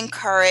 we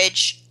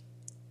encourage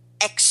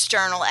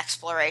external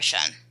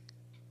exploration.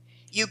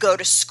 You go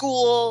to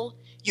school,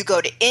 you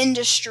go to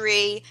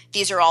industry,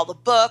 these are all the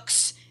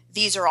books,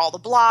 these are all the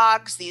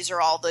blogs, these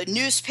are all the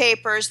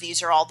newspapers,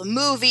 these are all the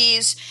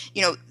movies.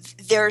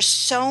 There's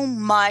so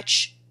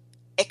much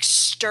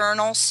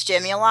external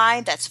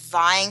stimuli that's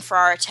vying for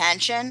our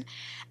attention,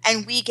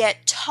 and we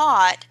get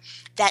taught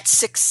that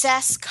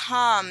success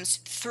comes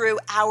through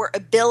our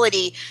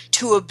ability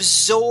to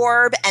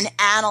absorb and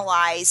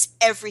analyze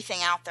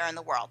everything out there in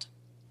the world.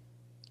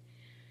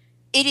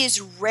 It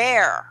is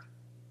rare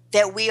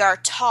that we are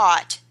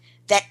taught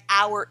that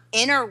our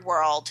inner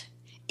world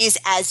is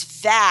as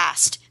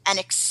vast and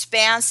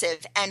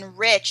expansive and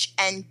rich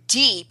and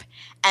deep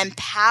and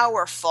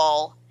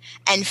powerful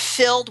and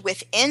filled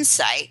with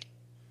insight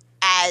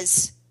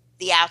as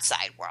the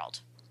outside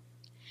world.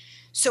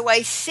 So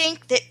I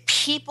think that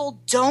people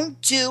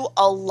don't do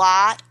a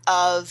lot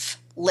of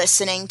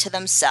listening to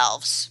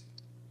themselves.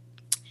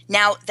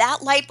 Now,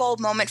 that light bulb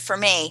moment for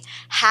me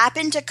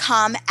happened to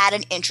come at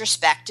an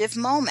introspective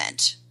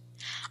moment.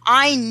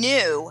 I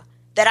knew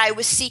that I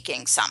was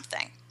seeking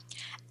something,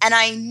 and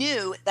I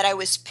knew that I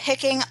was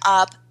picking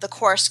up the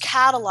course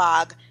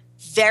catalog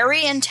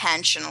very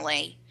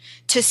intentionally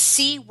to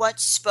see what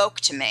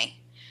spoke to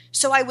me.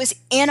 So I was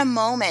in a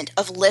moment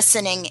of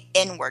listening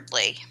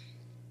inwardly.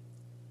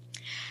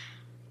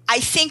 I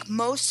think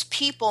most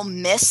people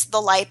miss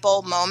the light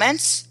bulb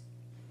moments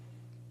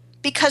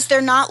because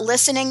they're not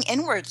listening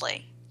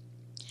inwardly.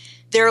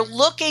 They're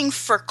looking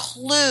for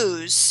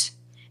clues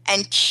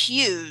and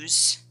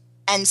cues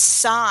and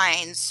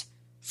signs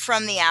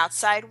from the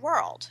outside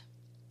world.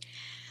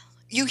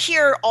 You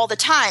hear all the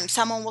time,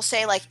 someone will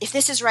say, like, if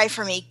this is right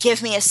for me,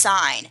 give me a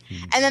sign.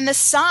 Mm-hmm. And then the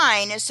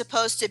sign is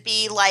supposed to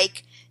be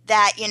like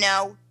that,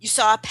 you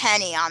saw a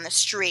penny on the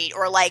street,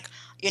 or like,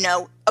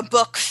 a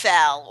book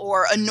fell,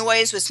 or a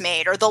noise was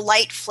made, or the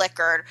light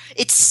flickered.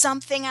 It's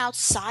something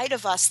outside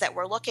of us that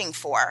we're looking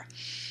for.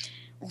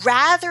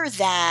 Rather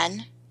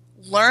than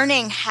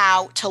learning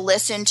how to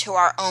listen to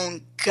our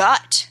own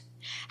gut,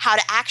 how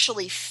to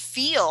actually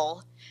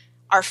feel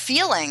our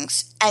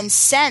feelings and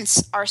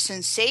sense our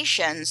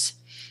sensations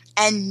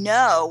and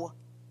know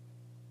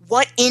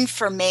what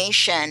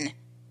information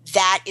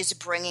that is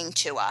bringing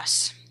to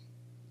us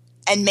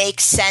and make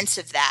sense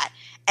of that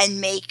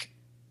and make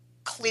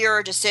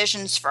clearer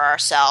decisions for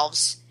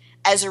ourselves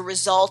as a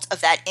result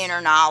of that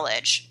inner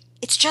knowledge.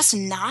 It's just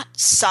not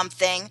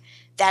something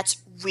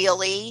that's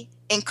really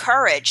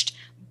encouraged,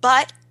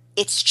 but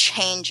it's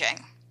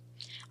changing.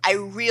 I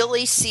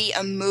really see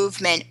a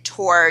movement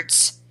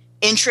towards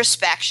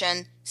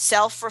introspection,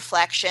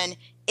 self-reflection,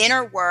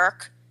 inner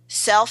work,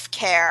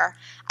 self-care.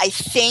 I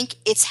think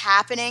it's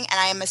happening, and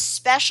I am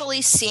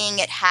especially seeing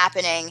it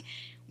happening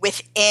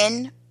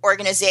within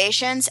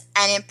organizations,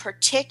 and in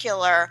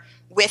particular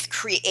with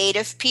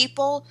creative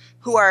people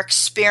who are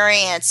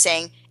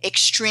experiencing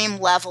extreme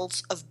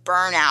levels of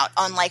burnout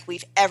unlike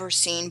we've ever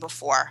seen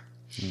before.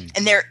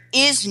 And there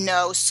is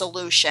no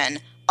solution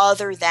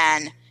other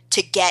than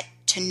to get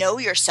to know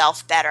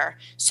yourself better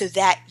so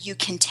that you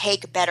can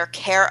take better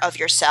care of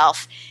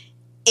yourself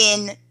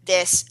in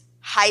this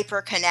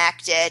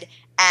hyper-connected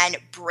and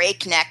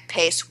breakneck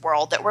pace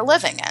world that we're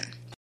living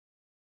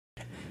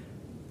in.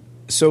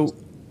 So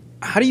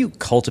how do you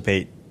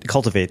cultivate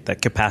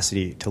that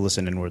capacity to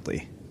listen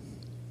inwardly?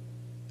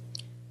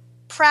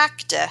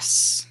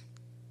 Practice.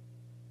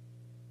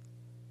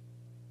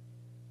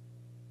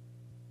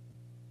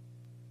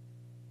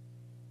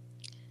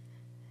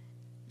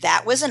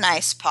 That was a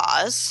nice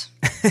pause.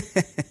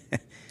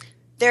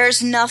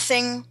 There's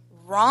nothing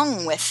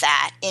wrong with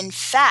that. In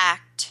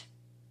fact,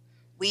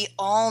 we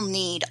all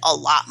need a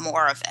lot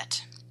more of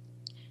it.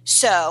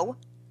 So,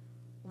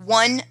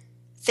 one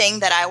thing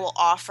that I will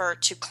offer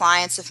to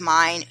clients of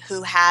mine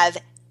who have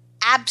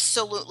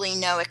absolutely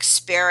no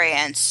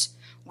experience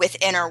with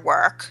inner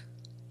work,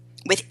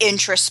 with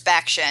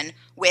introspection,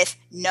 with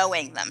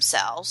knowing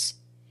themselves,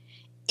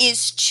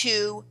 is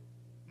to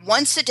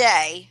once a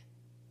day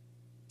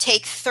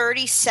take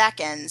 30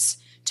 seconds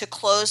to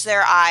close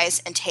their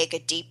eyes and take a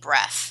deep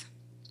breath.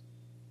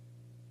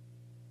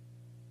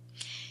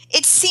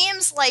 It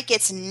seems like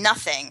it's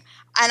nothing.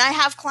 And I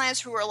have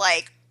clients who are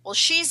like, well,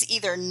 she's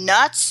either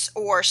nuts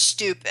or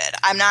stupid.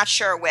 I'm not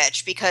sure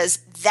which, because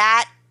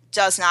that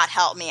does not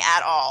help me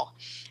at all.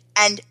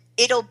 And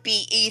it'll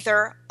be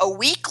either a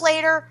week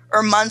later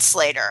or months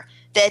later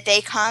that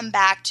they come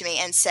back to me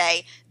and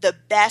say, the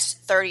best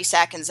 30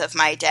 seconds of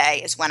my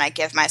day is when I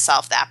give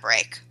myself that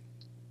break.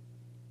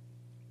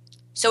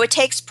 So it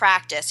takes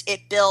practice.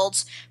 It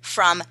builds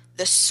from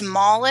the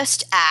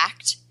smallest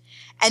act,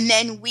 and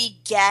then we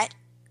get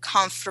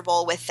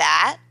comfortable with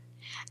that.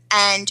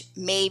 And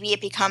maybe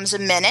it becomes a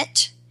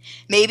minute.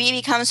 Maybe it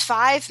becomes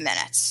 5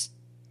 minutes,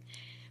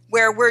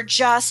 where we're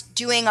just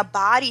doing a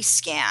body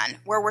scan,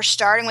 where we're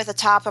starting with the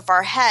top of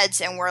our heads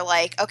and we're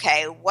like,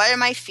 okay, what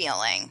am I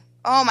feeling?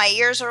 Oh, my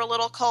ears are a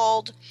little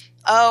cold.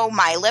 Oh,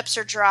 my lips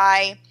are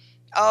dry.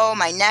 Oh,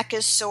 my neck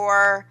is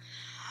sore.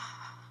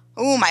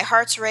 Oh, my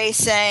heart's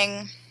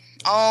racing.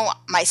 Oh,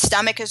 my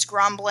stomach is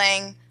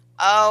grumbling.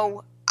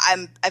 Oh,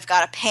 I've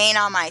got a pain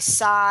on my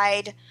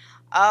side.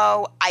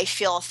 Oh, I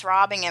feel a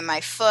throbbing in my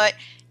foot.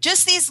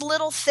 Just these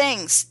little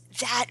things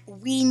that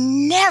we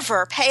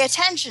never pay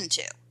attention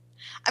to.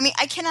 I mean,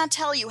 I cannot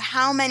tell you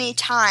how many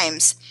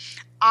times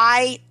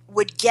I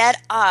would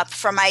get up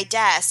from my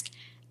desk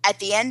at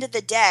the end of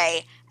the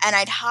day and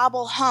I'd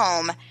hobble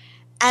home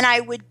and I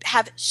would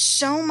have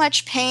so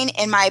much pain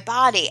in my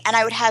body and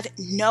I would have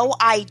no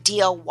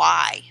idea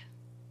why.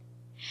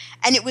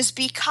 And it was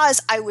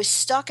because I was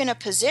stuck in a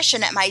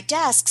position at my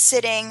desk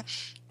sitting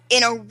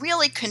in a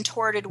really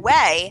contorted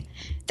way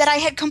that I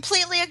had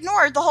completely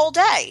ignored the whole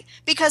day,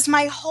 because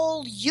my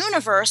whole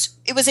universe,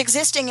 it was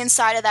existing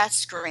inside of that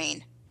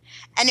screen.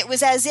 And it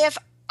was as if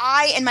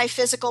I and my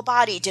physical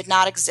body did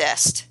not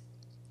exist.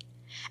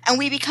 And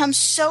we become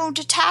so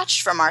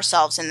detached from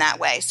ourselves in that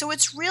way. So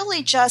it's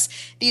really just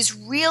these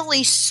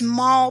really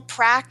small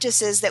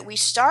practices that we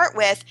start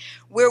with,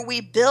 where we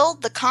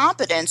build the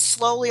competence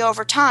slowly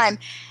over time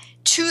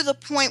to the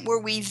point where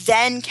we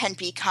then can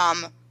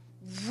become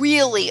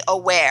really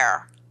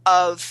aware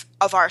of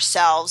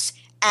ourselves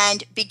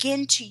and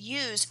begin to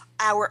use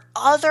our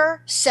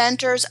other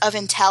centers of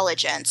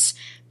intelligence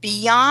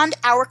beyond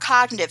our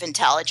cognitive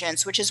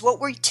intelligence, which is what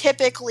we're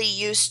typically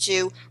used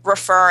to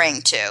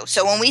referring to.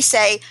 So when we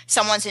say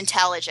someone's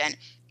intelligent,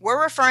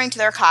 we're referring to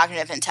their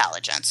cognitive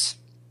intelligence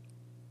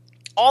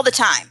all the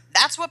time.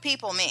 That's what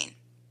people mean,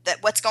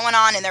 that what's going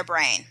on in their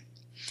brain.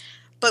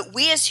 But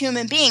we as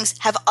human beings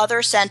have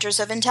other centers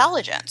of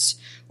intelligence.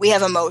 We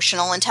have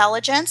emotional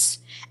intelligence,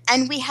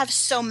 and we have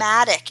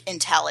somatic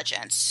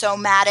intelligence,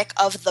 somatic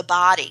of the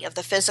body, of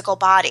the physical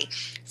body.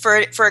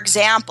 For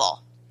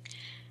example,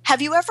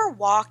 have you ever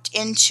walked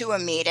into a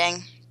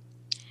meeting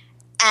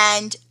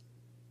and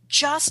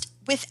just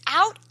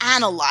without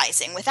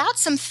analyzing, without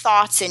some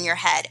thoughts in your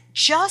head,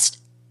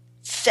 just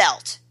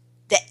felt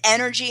the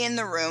energy in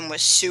the room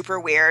was super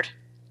weird?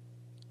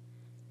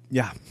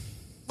 Yeah.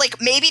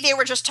 Like maybe they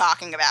were just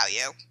talking about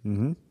you.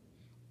 Mm-hmm.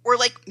 Or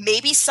like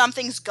maybe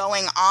something's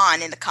going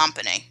on in the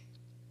company.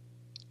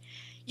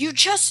 You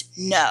just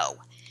know.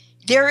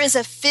 There is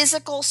a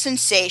physical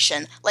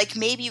sensation, like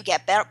maybe you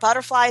get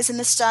butterflies in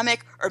the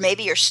stomach, or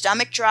maybe your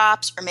stomach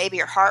drops, or maybe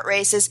your heart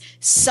races.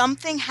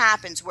 Something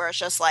happens where it's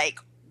just like,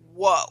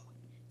 whoa,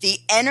 the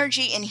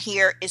energy in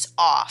here is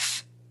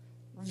off.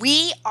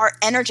 We are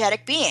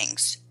energetic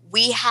beings.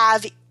 We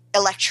have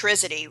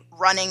electricity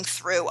running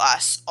through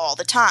us all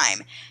the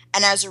time.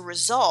 And as a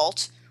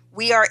result,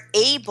 we are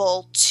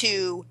able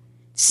to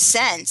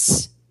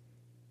sense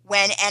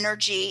when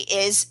energy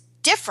is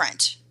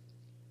different.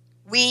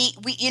 We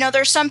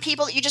there's some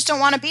people that you just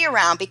don't want to be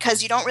around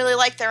because you don't really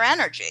like their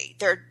energy.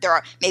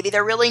 Maybe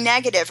they're really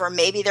negative, or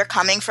maybe they're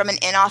coming from an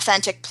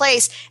inauthentic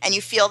place and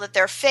you feel that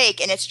they're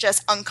fake and it's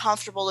just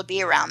uncomfortable to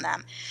be around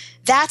them.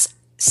 That's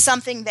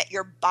something that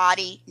your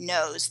body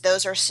knows.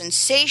 Those are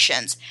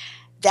sensations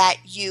that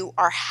you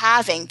are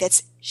having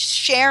that's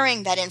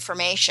sharing that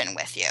information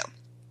with you.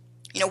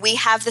 We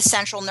have the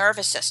central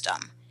nervous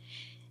system.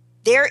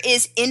 There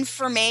is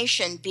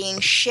information being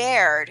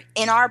shared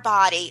in our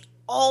body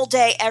all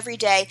day, every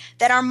day,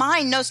 that our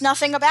mind knows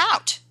nothing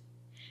about.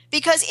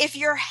 Because if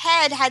your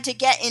head had to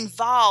get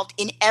involved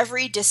in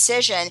every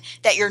decision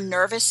that your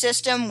nervous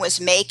system was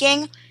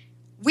making,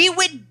 we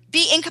would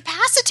be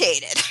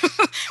incapacitated.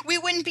 We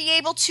wouldn't be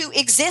able to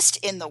exist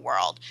in the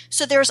world.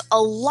 So there's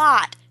a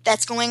lot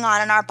that's going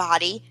on in our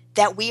body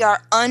that we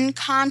are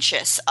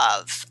unconscious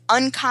of.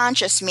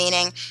 Unconscious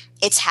meaning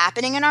it's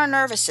happening in our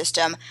nervous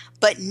system,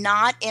 but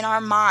not in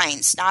our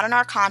minds, not in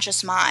our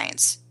conscious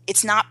minds.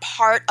 It's not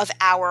part of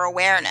our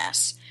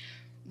awareness.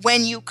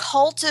 When you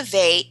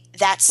cultivate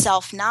that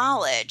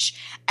self-knowledge,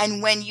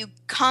 and when you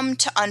come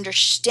to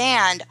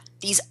understand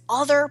these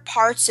other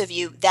parts of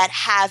you that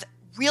have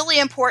really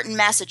important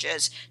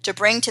messages to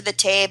bring to the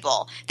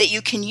table that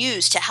you can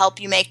use to help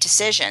you make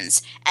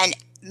decisions and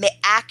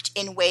act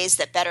in ways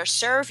that better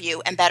serve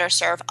you and better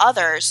serve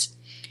others,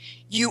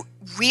 you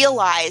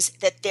realize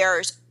that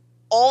there's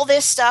all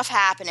this stuff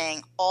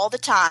happening all the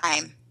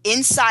time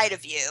inside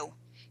of you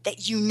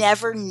that you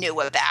never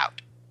knew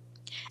about.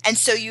 And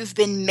so you've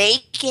been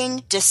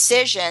making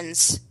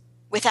decisions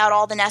without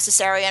all the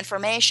necessary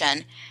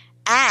information,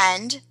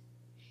 and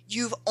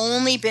you've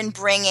only been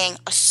bringing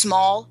a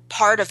small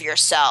part of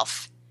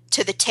yourself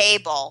to the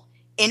table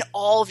in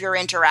all of your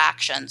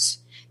interactions,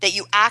 that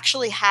you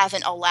actually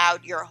haven't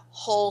allowed your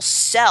whole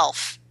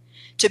self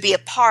to be a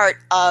part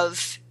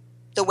of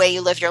the way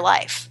you live your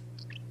life.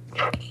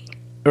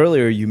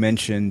 Earlier, you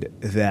mentioned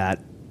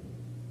that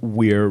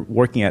we're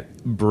working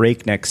at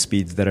breakneck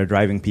speeds that are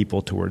driving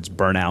people towards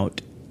burnout.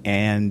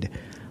 And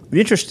I'm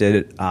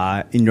interested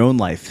in your own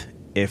life,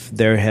 if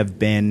there have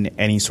been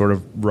any sort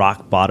of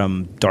rock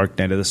bottom, dark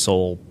night of the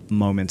soul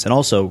moments. And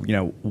also,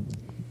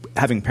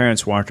 having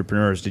parents who are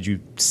entrepreneurs, did you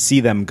see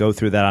them go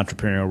through that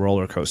entrepreneurial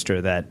roller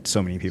coaster that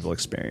so many people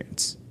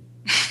experience?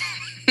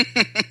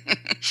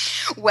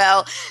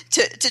 Well,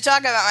 to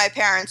talk about my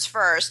parents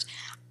first,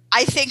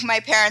 I think my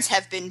parents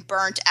have been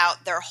burnt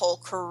out their whole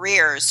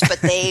careers,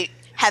 but they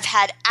have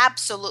had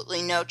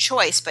absolutely no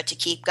choice but to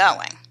keep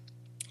going.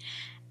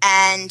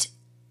 And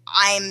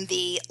I'm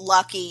the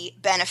lucky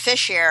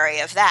beneficiary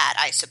of that,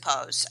 I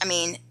suppose. I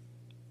mean,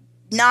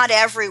 not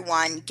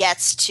everyone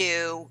gets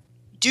to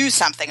do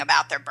something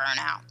about their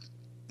burnout.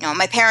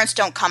 My parents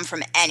don't come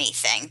from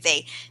anything.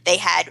 They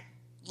had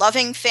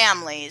loving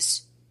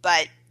families,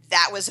 but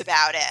that was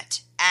about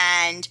it.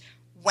 And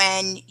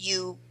when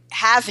you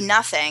have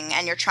nothing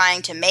and you're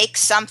trying to make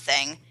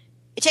something,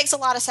 it takes a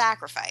lot of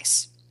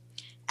sacrifice.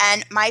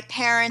 And my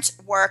parents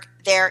work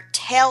their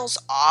tails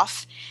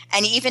off,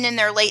 and even in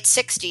their late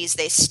 60s,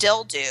 they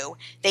still do.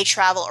 They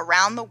travel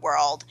around the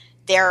world.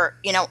 They're,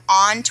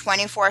 on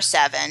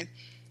 24/7.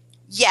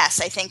 Yes,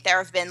 I think there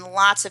have been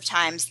lots of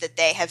times that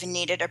they have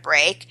needed a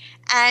break,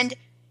 and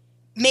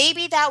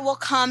maybe that will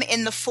come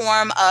in the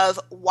form of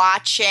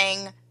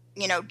watching,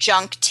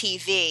 junk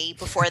TV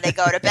before they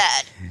go to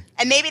bed.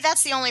 And maybe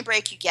that's the only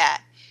break you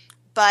get.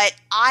 But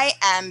I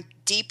am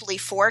deeply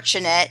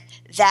fortunate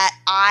that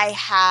I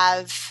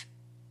have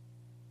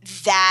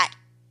that,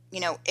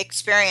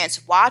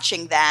 experience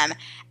watching them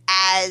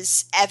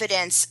as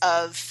evidence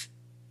of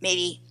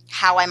maybe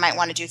how I might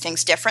want to do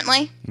things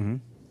differently. Mm-hmm.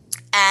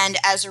 And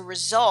as a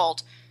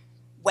result,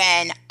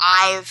 when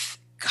I've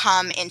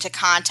come into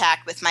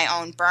contact with my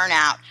own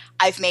burnout,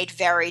 I've made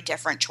very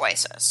different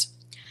choices.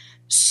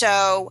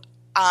 So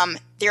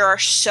there are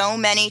so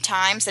many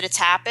times that it's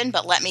happened,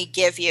 but let me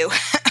give you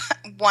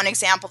one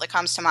example that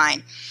comes to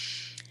mind.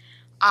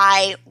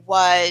 I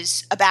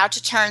was about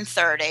to turn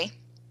 30.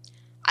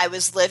 I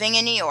was living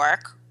in New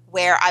York,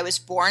 where I was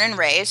born and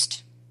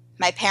raised.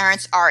 My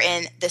parents are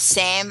in the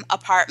same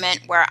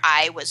apartment where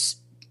I was,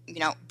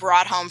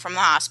 brought home from the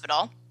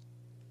hospital.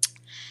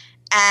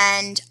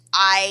 And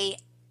I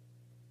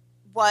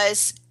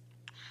was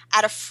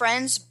at a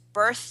friend's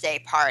birthday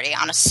party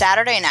on a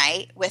Saturday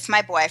night with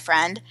my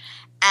boyfriend,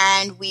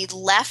 and we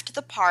left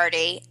the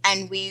party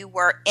and we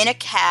were in a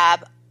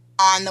cab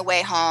on the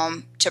way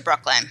home to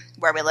Brooklyn,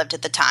 where we lived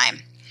at the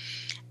time.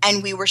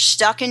 And we were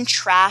stuck in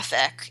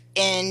traffic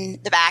in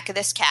the back of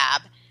this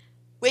cab,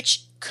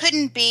 which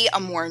couldn't be a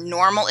more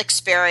normal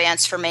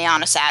experience for me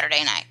on a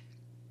Saturday night.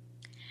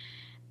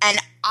 And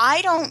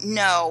I don't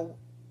know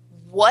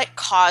what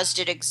caused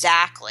it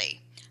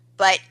exactly,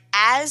 but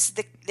as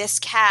this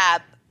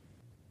cab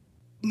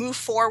moved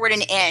forward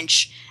an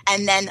inch,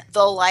 and then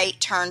the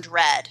light turned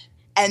red,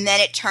 and then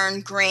it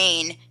turned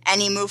green,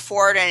 and he moved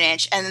forward an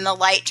inch, and then the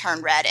light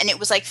turned red. And it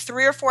was like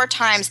 3 or 4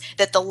 times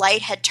that the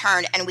light had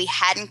turned and we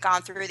hadn't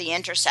gone through the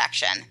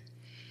intersection.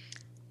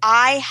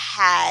 I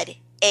had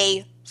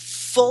a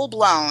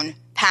full-blown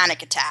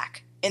panic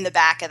attack in the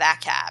back of that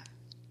cab.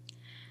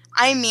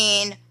 I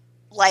mean,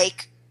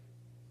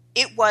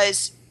 it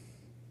was,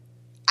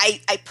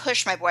 I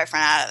pushed my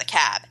boyfriend out of the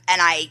cab, and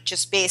I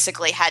just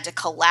basically had to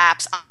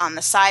collapse on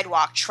the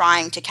sidewalk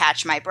trying to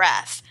catch my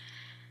breath.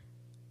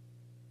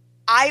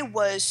 I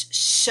was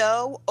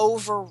so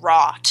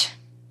overwrought.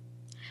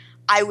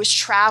 I was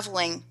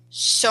traveling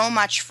so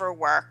much for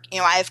work.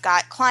 I've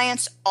got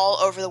clients all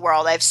over the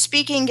world. I have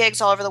speaking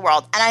gigs all over the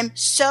world. And I'm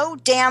so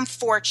damn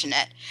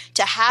fortunate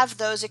to have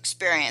those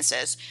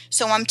experiences.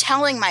 So I'm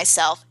telling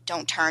myself,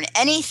 don't turn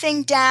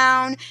anything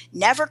down,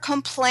 never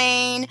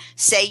complain,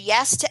 say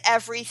yes to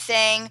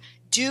everything,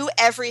 do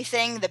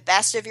everything the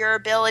best of your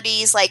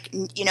abilities,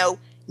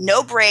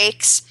 no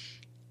breaks.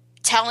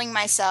 Telling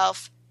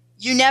myself,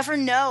 you never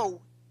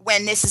know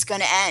when this is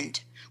going to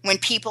end, when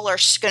people are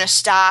going to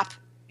stop,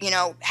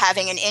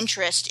 having an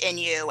interest in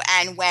you,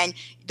 and when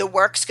the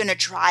work's going to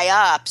dry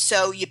up.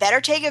 So you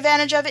better take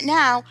advantage of it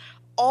now.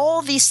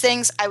 All these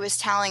things I was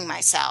telling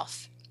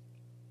myself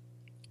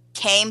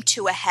came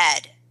to a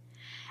head,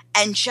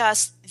 and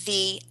just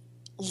the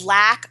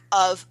lack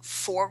of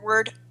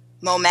forward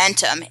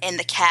momentum in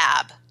the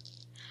cab,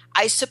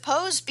 I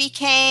suppose,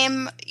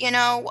 became,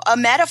 a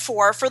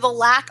metaphor for the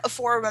lack of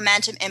forward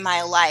momentum in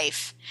my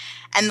life,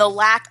 and the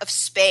lack of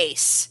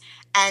space,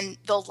 and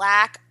the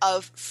lack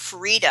of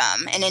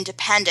freedom and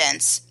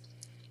independence.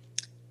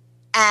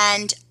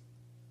 And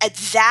at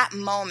that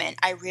moment,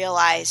 I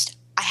realized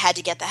I had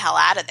to get the hell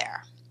out of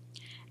there.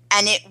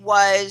 And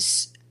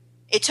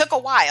it took a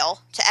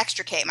while to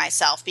extricate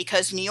myself,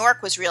 because New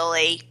York was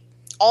really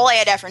all I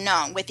had ever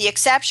known, with the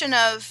exception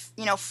of,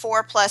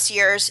 4+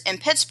 years in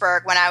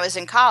Pittsburgh when I was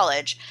in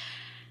college.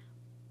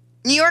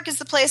 New York is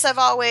the place I've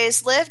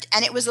always lived,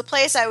 and it was the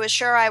place I was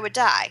sure I would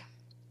die.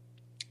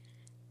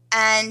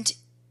 And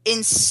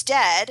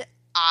instead,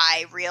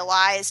 I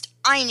realized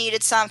I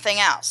needed something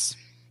else.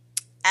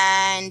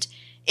 And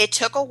it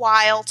took a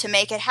while to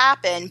make it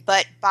happen,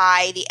 but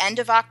by the end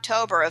of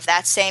October of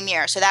that same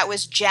year, so that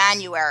was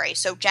January.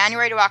 So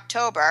January to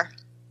October,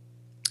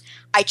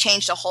 I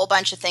changed a whole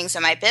bunch of things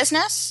in my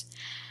business,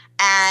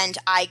 and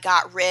I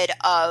got rid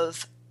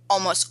of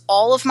almost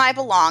all of my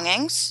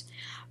belongings.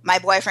 My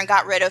boyfriend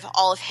got rid of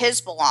all of his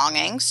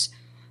belongings.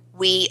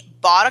 We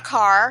bought a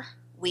car.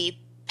 We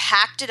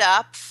packed it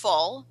up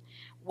full.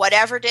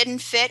 Whatever didn't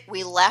fit,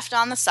 we left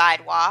on the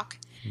sidewalk,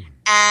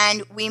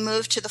 and we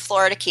moved to the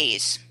Florida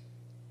Keys.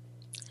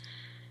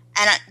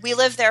 And we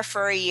lived there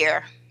for a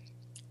year.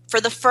 For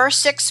the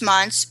first 6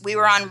 months, we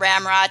were on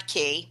Ramrod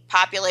Key,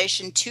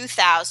 population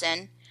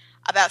 2,000,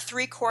 about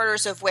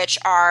 3/4 of which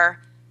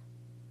are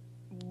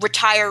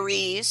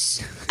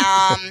retirees,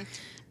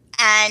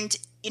 and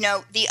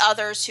the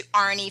others who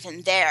aren't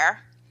even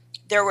there.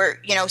 There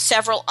were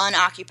several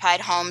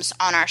unoccupied homes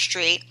on our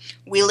street.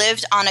 We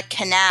lived on a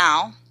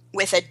canal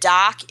with a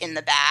dock in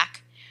the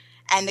back,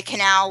 and the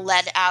canal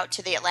led out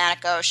to the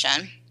Atlantic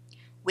Ocean.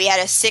 We had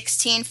a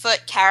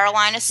 16-foot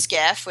Carolina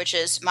skiff, which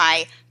is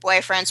my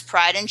boyfriend's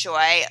pride and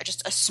joy,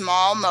 just a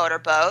small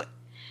motorboat.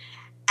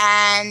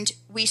 And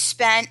we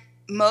spent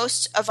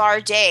most of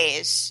our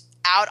days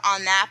out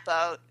on that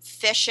boat,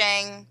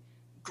 fishing,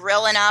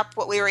 grilling up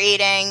what we were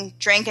eating,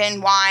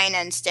 drinking wine,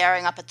 and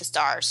staring up at the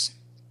stars.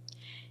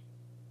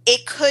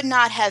 It could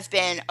not have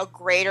been a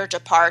greater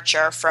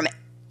departure from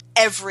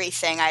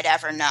everything I'd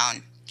ever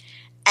known.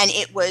 And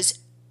it was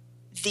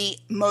the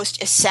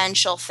most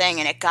essential thing,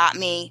 and it got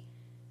me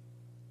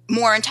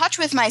more in touch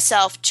with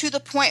myself to the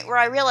point where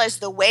I realized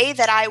the way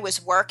that I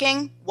was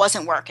working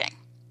wasn't working.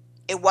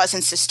 It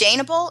wasn't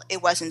sustainable,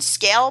 it wasn't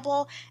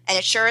scalable, and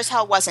it sure as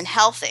hell wasn't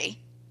healthy.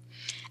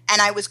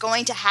 And I was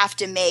going to have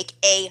to make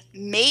a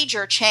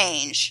major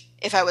change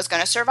if I was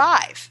going to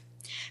survive.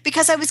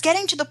 Because I was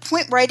getting to the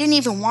point where I didn't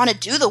even want to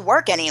do the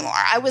work anymore.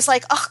 I was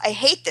like, ugh, I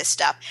hate this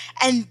stuff.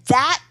 And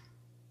that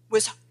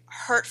was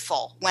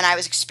hurtful when I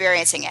was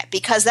experiencing it,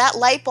 because that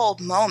light bulb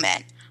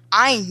moment,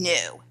 I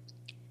knew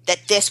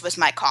that this was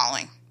my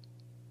calling.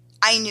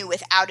 I knew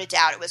without a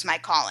doubt it was my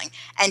calling.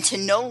 And to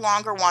no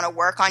longer want to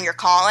work on your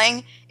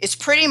calling is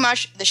pretty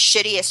much the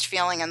shittiest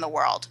feeling in the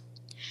world.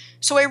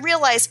 So I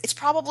realized it's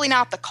probably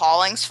not the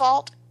calling's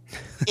fault.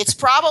 It's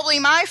probably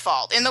my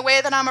fault in the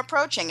way that I'm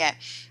approaching it.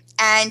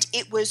 And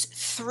it was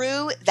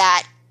through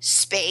that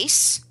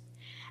space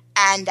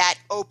and that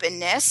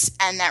openness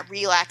and that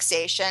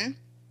relaxation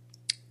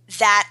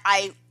that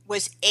I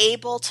was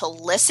able to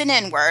listen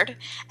inward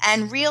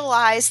and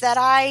realize that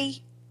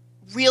I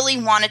really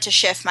wanted to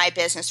shift my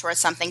business towards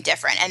something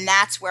different. And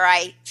that's where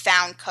I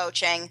found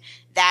coaching.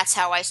 That's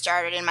how I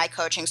started in my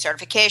coaching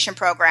certification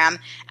program.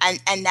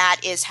 And that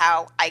is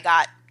how I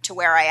got to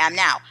where I am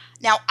now.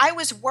 Now, I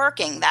was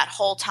working that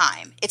whole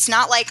time. It's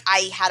not like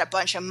I had a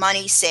bunch of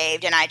money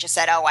saved and I just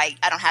said, oh, I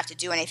don't have to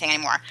do anything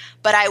anymore.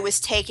 But I was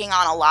taking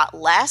on a lot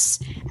less,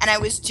 and I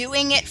was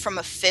doing it from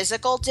a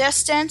physical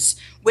distance,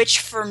 which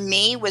for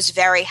me was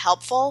very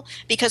helpful,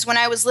 because when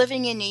I was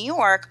living in New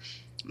York,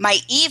 my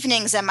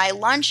evenings and my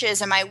lunches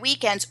and my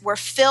weekends were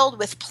filled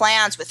with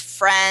plans with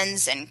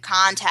friends and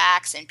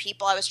contacts and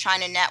people I was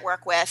trying to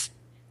network with.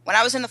 When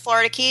I was in the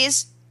Florida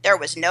Keys, there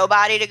was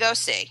nobody to go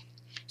see.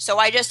 So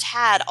I just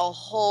had a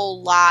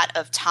whole lot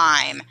of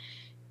time.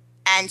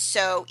 And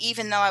so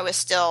even though I was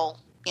still,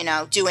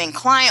 doing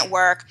client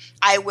work,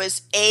 I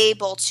was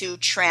able to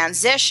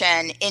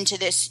transition into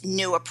this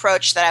new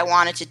approach that I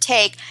wanted to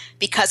take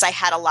because I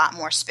had a lot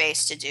more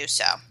space to do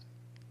so.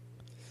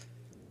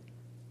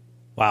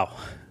 Wow.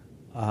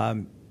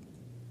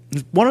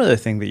 One other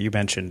thing that you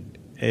mentioned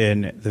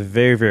in the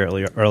very,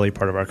 very early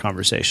part of our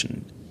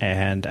conversation,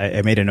 and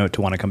I made a note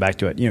to want to come back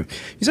to it. You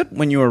said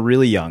when you were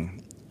really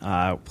young,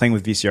 playing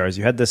with VCRs,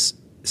 you had this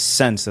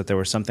sense that there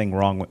was something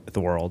wrong with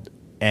the world,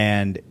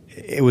 and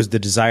it was the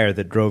desire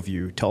that drove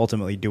you to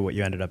ultimately do what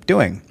you ended up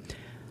doing.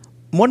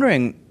 I'm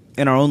wondering,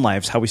 in our own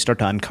lives, how we start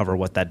to uncover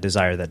what that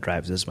desire that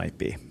drives us might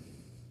be.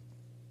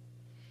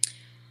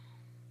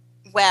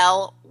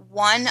 Well,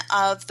 one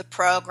of the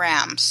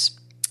programs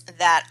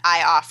that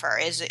I offer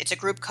it's a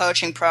group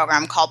coaching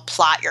program called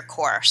Plot Your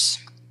Course.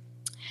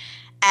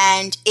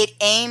 And it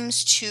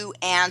aims to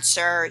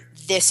answer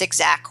this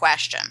exact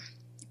question,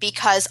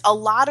 because a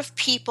lot of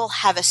people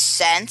have a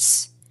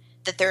sense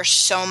that there's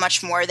so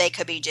much more they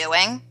could be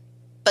doing,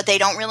 but they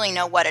don't really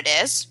know what it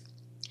is.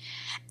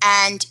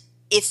 And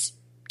it's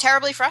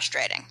terribly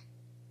frustrating.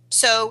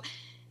 So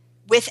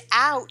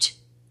without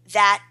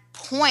that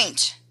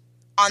point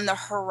on the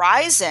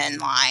horizon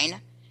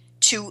line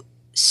to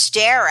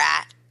stare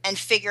at and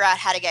figure out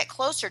how to get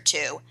closer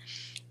to,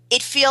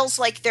 it feels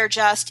like they're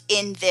just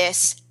in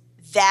this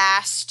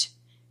vast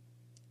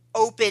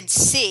open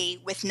sea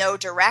with no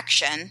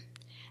direction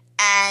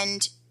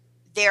and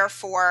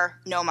therefore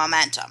no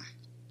momentum.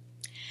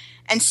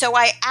 And so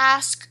I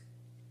ask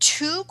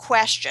 2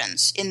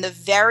 questions in the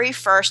very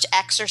first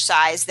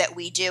exercise that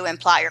we do in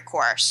Plot Your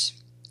Course.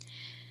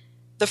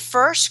 The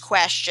first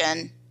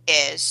question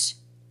is,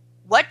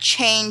 what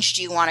change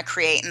do you want to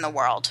create in the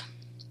world?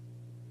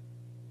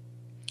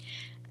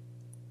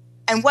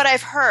 And what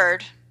I've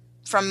heard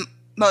from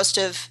most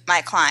of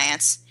my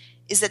clients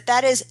is that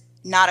that is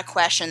not a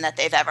question that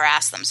they've ever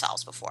asked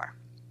themselves before.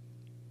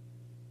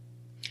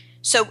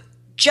 So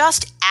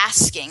just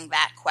asking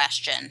that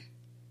question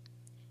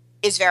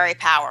is very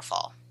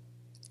powerful.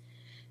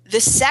 The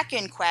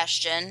second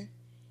question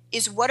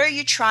is, what are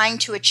you trying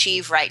to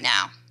achieve right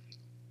now?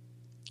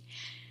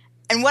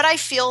 And what I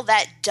feel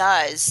that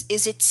does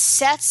is it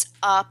sets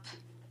up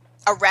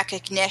a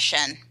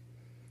recognition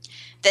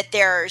that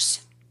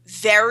there's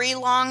very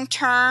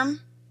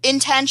long-term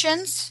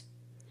intentions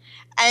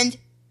and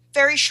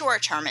very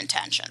short-term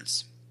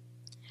intentions.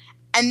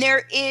 And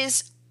there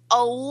is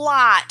a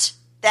lot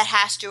that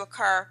has to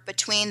occur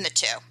between the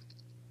two.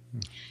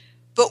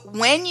 But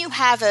when you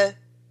have a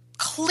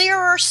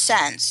clearer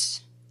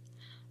sense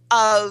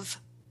of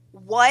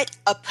what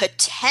a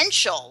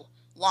potential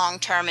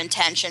long-term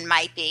intention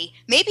might be,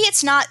 maybe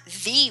it's not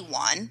the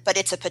one, but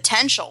it's a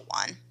potential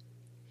one,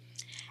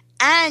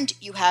 and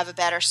you have a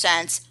better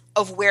sense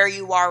of where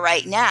you are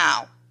right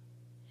now,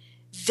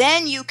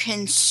 then you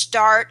can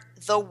start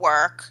the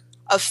work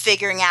of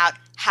figuring out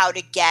how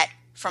to get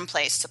from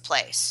place to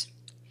place.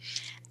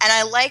 And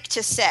I like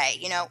to say,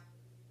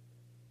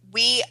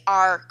 we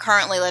are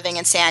currently living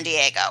in San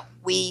Diego.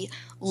 We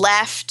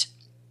left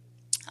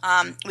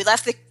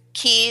the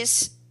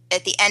Keys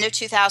at the end of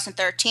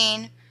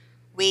 2013.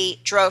 We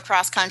drove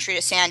cross country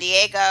to San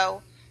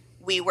Diego.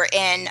 We were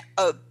in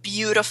a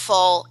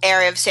beautiful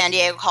area of San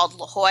Diego called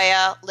La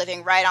Jolla,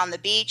 living right on the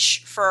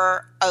beach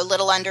for a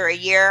little under a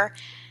year.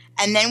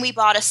 And then we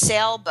bought a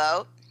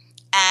sailboat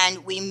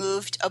and we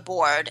moved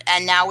aboard,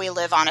 and now we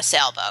live on a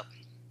sailboat.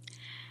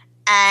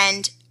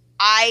 And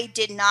I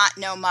did not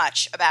know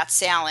much about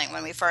sailing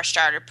when we first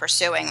started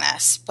pursuing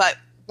this, but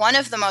one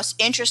of the most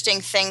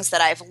interesting things that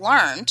I've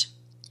learned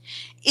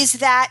is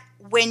that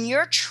when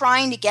you're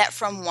trying to get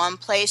from one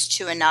place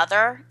to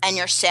another and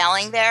you're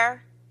sailing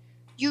there,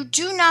 you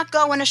do not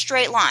go in a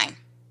straight line.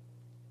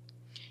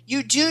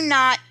 You do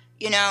not,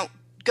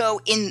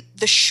 go in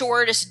the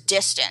shortest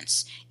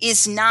distance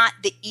is not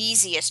the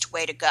easiest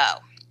way to go.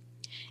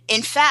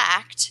 In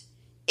fact,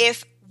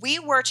 if we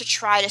were to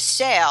try to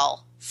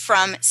sail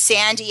from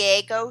San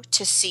Diego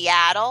to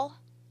Seattle,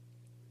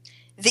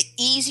 the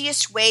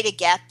easiest way to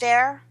get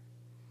there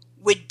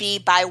would be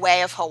by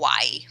way of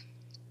Hawaii.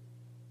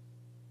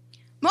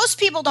 Most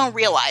people don't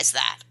realize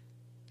that.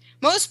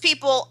 Most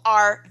people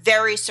are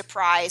very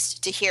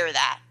surprised to hear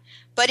that.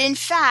 But in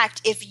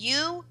fact, if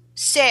you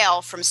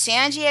sail from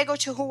San Diego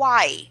to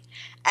Hawaii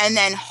and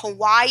then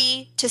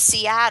Hawaii to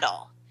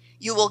Seattle,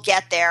 you will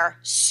get there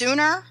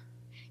sooner,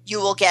 you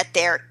will get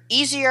there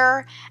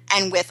easier,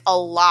 and with a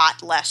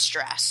lot less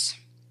stress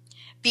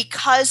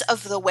because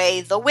of the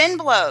way the wind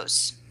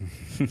blows.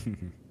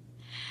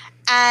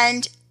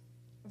 And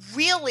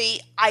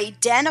really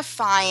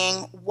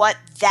identifying what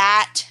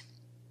that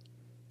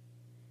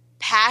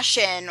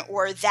passion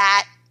or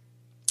that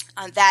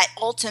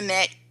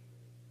ultimate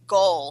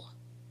goal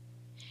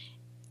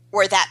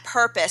or that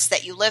purpose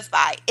that you live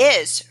by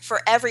is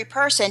for every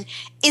person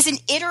is an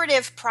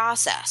iterative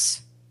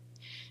process.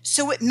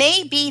 So it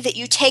may be that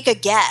you take a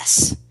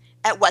guess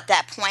at what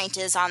that point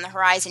is on the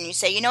horizon. You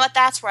say, you know what,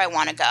 that's where I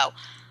want to go.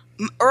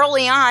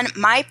 Early on,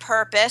 my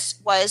purpose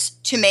was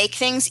to make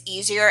things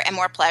easier and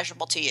more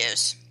pleasurable to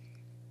use.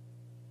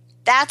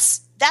 That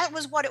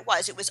was what it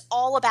was. It was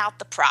all about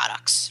the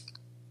products.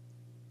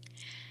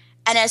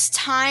 And as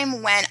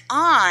time went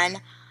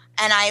on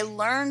and I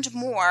learned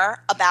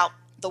more about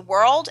the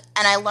world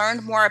and I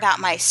learned more about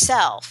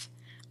myself,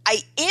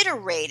 I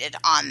iterated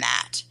on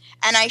that.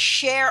 And I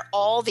share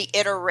all the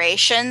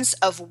iterations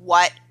of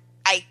what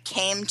I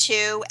came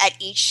to at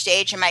each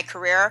stage in my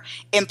career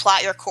in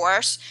Plot Your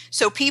Course,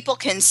 so people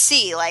can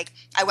see, like,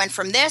 I went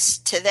from this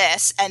to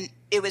this, and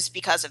it was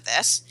because of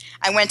this.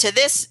 I went to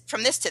this,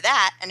 from this to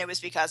that, and it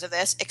was because of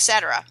this,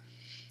 etc.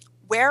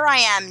 Where I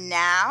am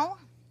now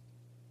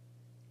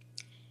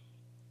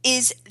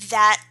is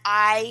that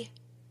I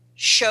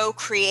show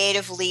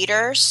creative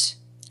leaders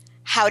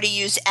how to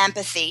use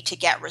empathy to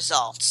get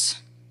results.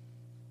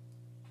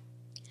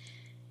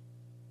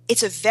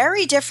 It's a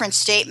very different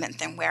statement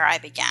than where I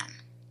began.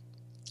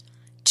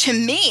 To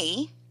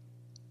me,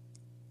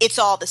 it's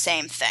all the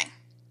same thing.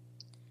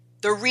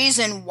 The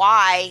reason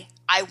why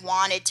I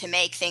wanted to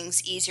make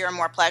things easier and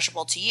more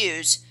pleasurable to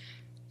use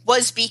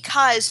was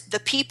because the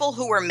people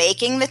who were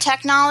making the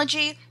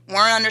technology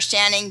weren't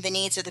understanding the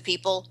needs of the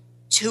people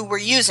who were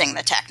using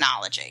the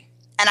technology.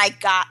 And I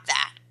got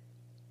that.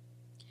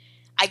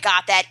 I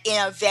got that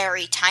in a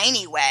very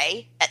tiny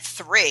way at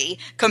 3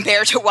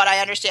 compared to what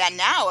I understand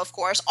now, of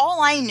course.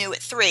 All I knew at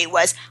 3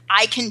 was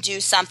I can do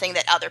something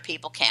that other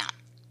people can't.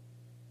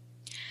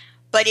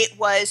 But it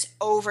was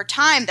over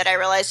time that I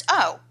realized,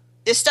 oh,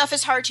 this stuff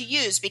is hard to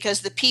use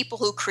because the people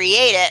who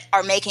create it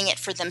are making it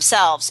for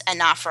themselves and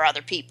not for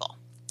other people.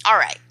 All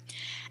right.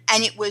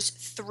 And it was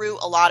through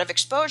a lot of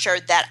exposure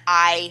that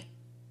I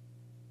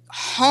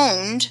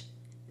honed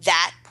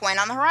that point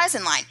on the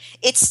horizon line.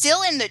 It's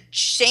still in the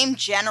same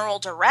general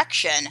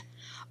direction,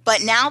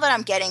 but now that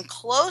I'm getting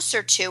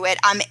closer to it,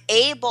 I'm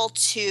able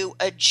to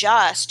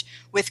adjust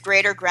with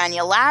greater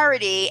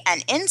granularity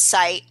and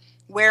insight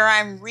where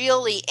I'm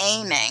really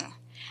aiming.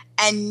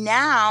 And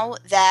now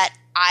that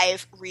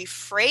I've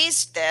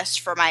rephrased this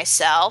for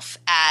myself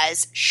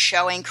as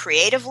showing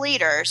creative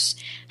leaders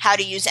how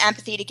to use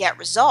empathy to get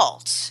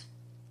results,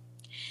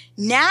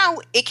 now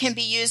it can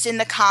be used in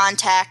the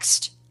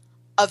context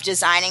of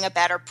designing a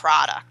better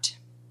product.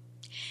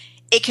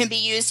 It can be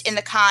used in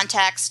the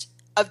context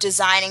of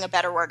designing a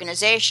better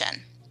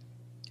organization.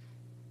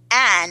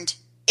 And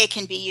it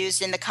can be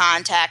used in the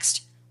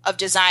context of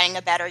designing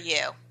a better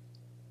you.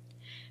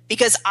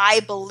 Because I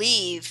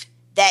believe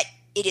that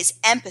it is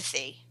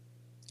empathy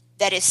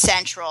that is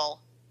central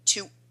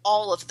to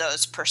all of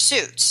those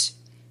pursuits.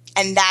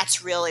 And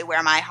that's really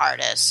where my heart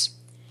is.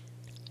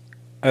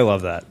 I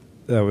love that.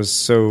 That was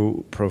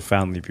so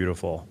profoundly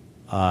beautiful.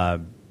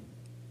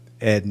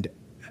 And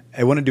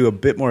I want to do a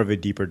bit more of a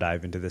deeper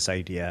dive into this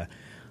idea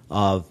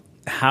of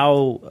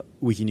how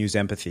we can use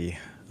empathy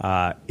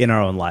in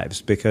our own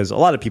lives, because a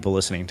lot of people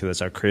listening to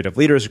this are creative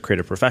leaders or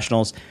creative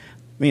professionals. I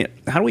mean,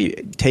 how do we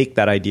take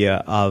that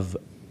idea of,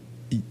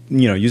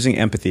 using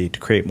empathy to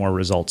create more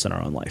results in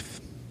our own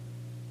life?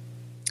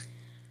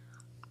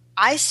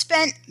 I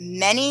spent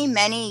many,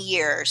 many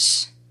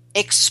years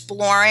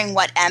exploring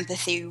what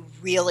empathy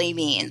really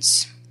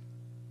means.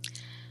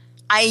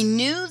 I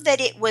knew that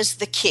it was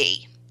the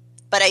key,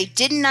 but I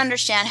didn't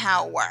understand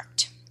how it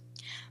worked.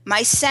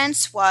 My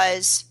sense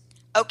was,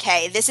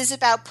 okay, this is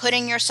about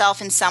putting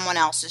yourself in someone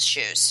else's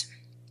shoes.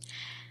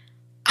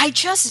 I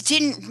just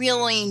didn't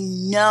really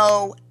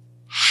know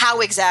how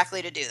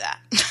exactly to do that.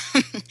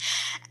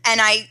 And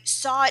I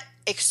saw it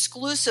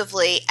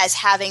exclusively as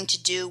having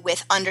to do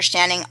with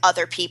understanding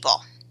other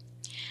people.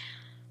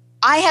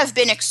 I have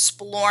been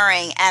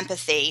exploring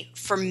empathy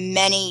for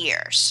many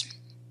years.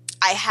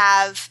 I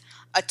have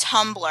a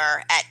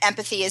Tumblr at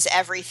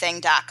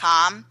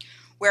empathyiseverything.com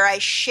where I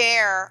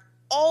share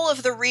all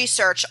of the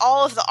research,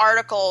 all of the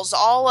articles,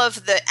 all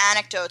of the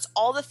anecdotes,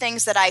 all the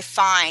things that I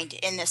find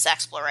in this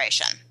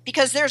exploration.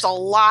 Because there's a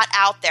lot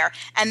out there,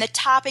 and the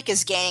topic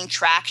is gaining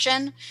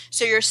traction,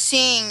 so you're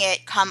seeing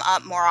it come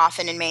up more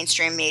often in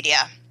mainstream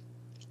media.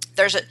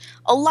 There's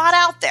a lot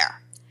out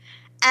there.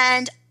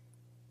 And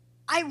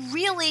I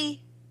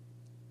really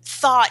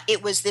thought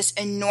it was this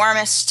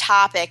enormous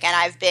topic, and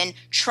I've been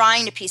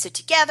trying to piece it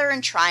together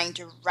and trying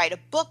to write a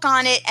book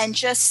on it and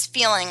just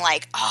feeling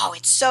like, oh,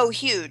 it's so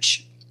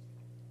huge.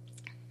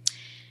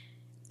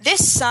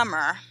 This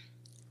summer,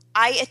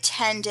 I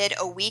attended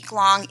a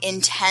week-long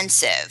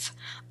intensive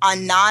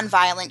on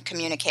nonviolent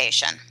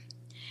communication.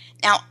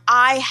 Now,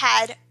 I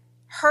had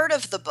heard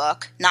of the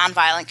book,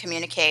 Nonviolent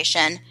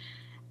Communication,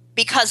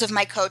 because of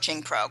my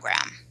coaching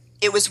program.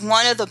 It was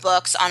one of the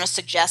books on a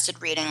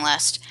suggested reading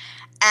list.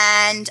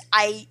 And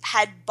I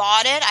had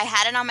bought it, I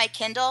had it on my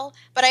Kindle,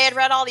 but I had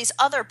read all these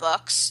other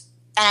books,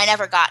 and I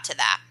never got to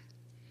that.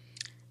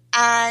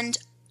 And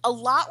a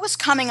lot was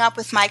coming up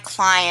with my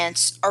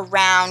clients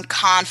around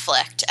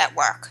conflict at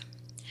work,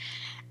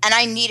 and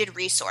I needed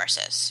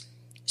resources.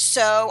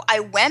 So I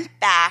went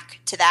back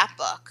to that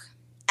book,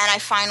 and I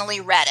finally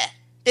read it.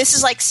 This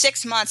is like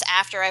 6 months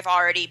after I've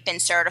already been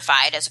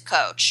certified as a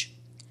coach.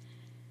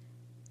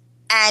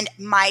 And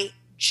my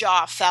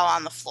jaw fell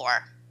on the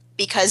floor,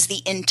 because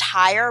the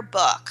entire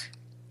book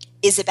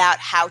is about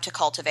how to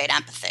cultivate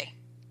empathy.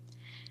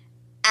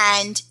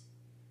 And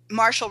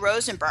Marshall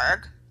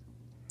Rosenberg,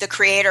 the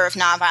creator of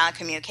nonviolent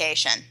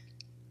communication,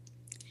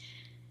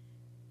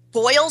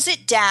 boils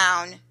it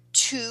down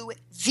to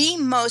the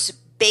most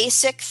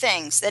basic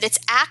things, that it's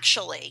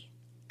actually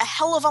a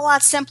hell of a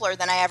lot simpler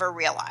than I ever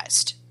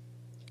realized.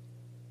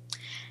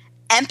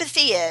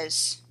 Empathy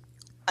is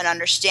an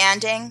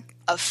understanding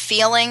of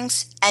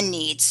feelings and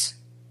needs.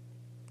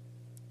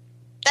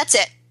 That's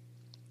it.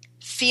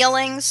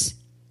 Feelings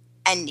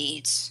and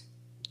needs.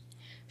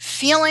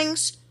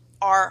 Feelings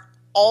are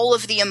all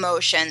of the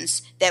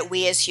emotions that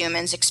we as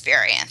humans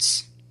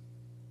experience.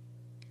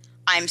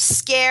 I'm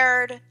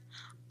scared.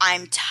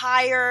 I'm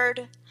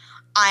tired.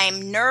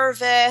 I'm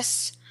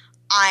nervous.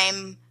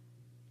 I'm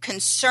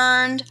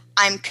concerned.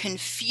 I'm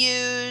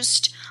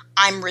confused.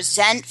 I'm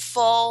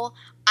resentful.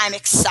 I'm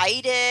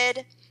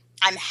excited.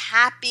 I'm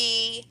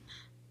happy,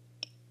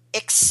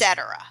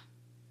 etc.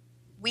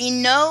 We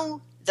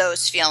know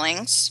those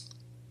feelings.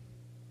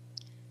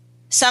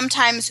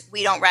 Sometimes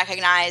we don't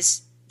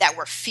recognize that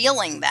we're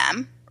feeling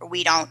them, or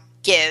we don't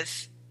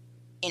give,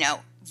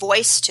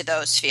 voice to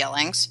those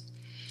feelings.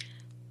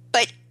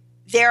 But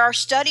there are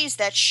studies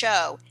that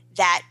show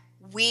that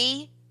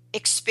we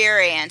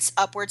experience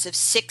upwards of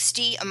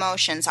 60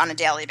 emotions on a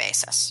daily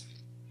basis.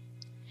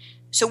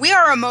 So we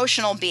are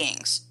emotional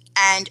beings.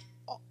 And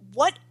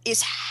what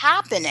is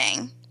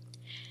happening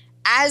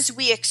as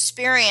we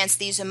experience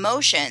these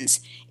emotions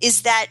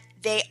is that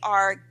they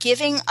are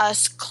giving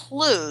us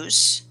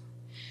clues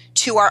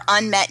to our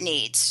unmet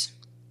needs.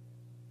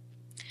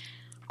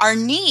 Our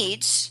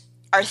needs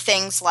are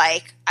things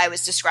like I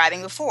was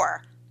describing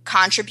before: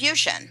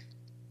 contribution,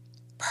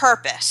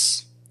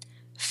 purpose,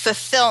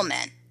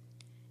 fulfillment,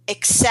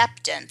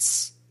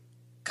 acceptance,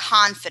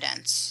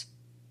 confidence,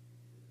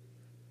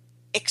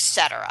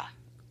 etc.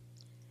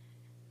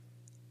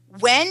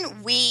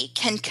 When we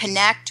can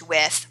connect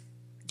with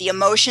the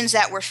emotions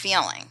that we're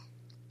feeling,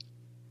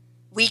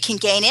 we can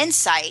gain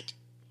insight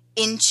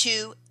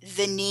into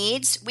the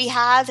needs we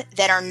have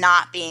that are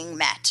not being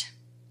met.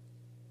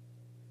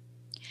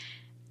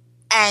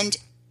 And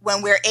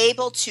when we're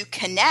able to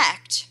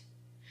connect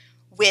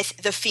with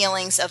the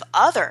feelings of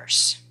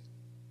others,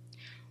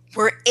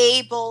 we're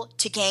able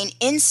to gain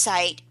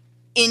insight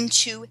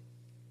into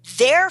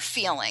their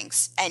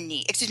feelings and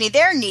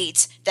their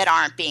needs that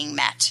aren't being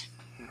met.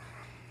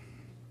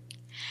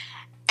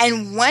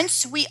 And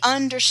once we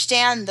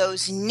understand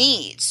those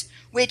needs,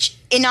 which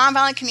in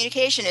nonviolent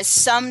communication is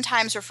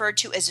sometimes referred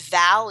to as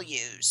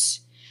values.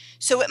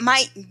 So it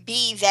might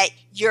be that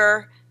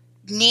your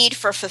need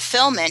for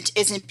fulfillment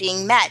isn't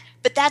being met,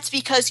 but that's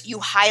because you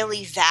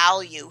highly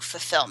value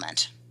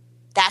fulfillment.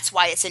 That's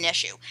why it's an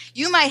issue.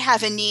 You might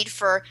have a need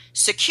for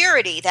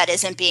security that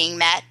isn't being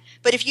met,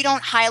 but if you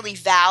don't highly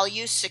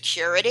value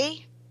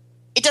security,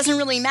 it doesn't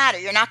really matter.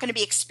 You're not going to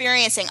be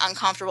experiencing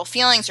uncomfortable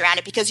feelings around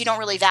it because you don't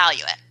really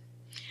value it.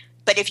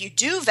 But if you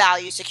do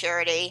value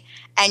security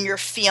and you're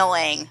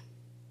feeling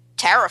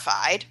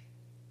terrified,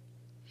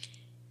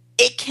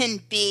 it can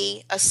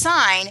be a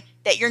sign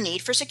that your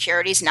need for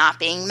security is not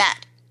being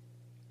met.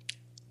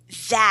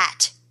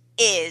 That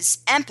is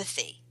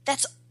empathy.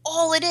 That's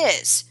all it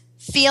is.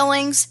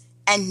 Feelings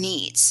and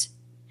needs.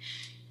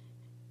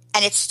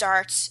 And it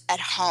starts at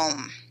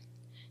home.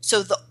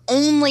 So the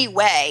only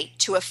way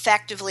to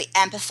effectively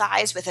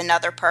empathize with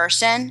another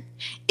person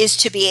is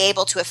to be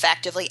able to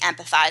effectively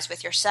empathize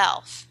with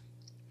yourself.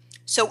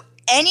 So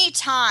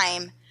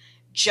anytime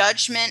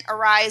judgment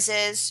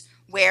arises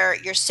where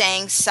you're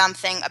saying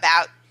something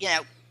about,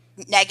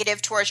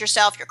 negative towards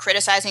yourself, you're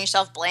criticizing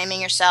yourself, blaming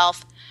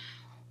yourself,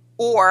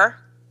 or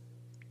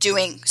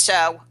doing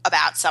so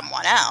about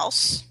someone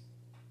else,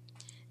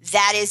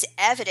 that is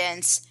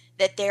evidence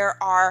that there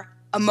are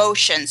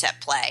emotions at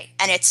play.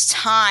 And it's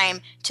time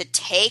to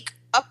take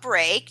a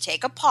break,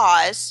 take a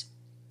pause,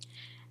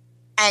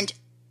 and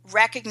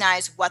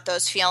recognize what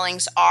those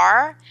feelings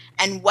are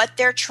and what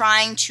they're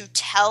trying to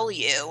tell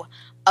you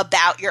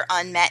about your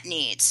unmet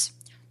needs.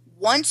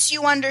 Once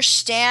you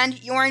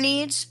understand your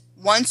needs,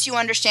 once you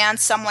understand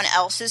someone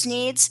else's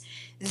needs,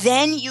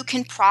 then you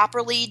can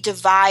properly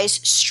devise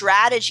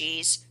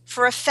strategies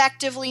for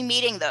effectively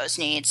meeting those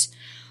needs.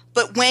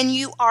 But when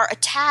you are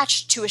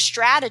attached to a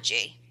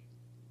strategy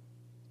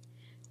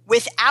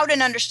without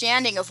an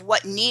understanding of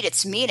what need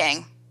it's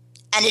meeting,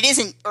 and it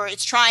isn't, or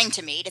it's trying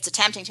to meet, it's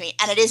attempting to meet,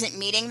 and it isn't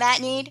meeting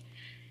that need,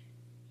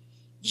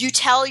 you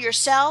tell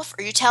yourself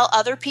or you tell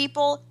other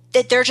people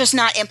that they're just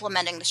not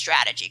implementing the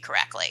strategy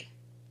correctly.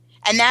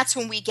 And that's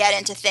when we get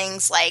into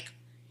things like,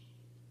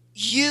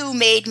 you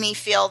made me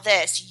feel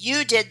this,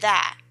 you did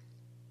that.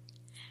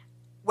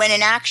 When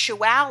in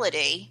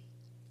actuality,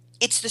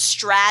 it's the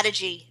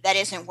strategy that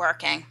isn't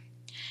working.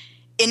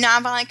 In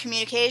nonviolent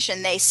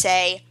communication, they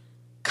say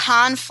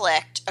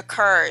conflict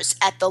occurs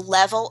at the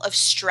level of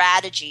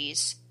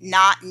strategies,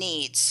 not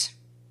needs.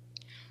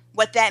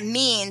 What that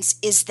means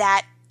is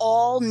that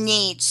all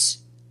needs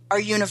are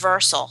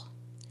universal.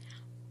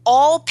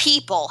 All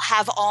people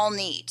have all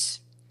needs.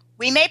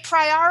 We may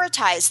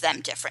prioritize them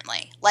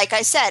differently. Like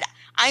I said,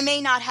 I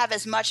may not have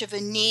as much of a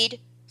need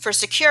for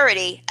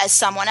security as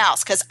someone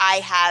else because I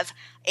have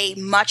a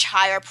much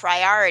higher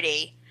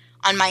priority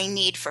on my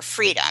need for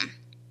freedom.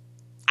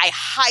 I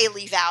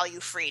highly value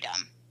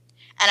freedom.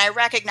 And I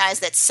recognize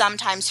that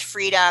sometimes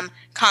freedom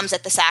comes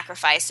at the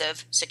sacrifice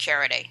of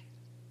security.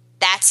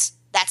 That's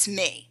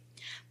me.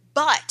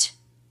 But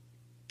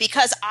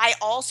because I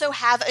also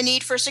have a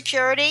need for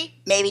security,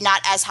 maybe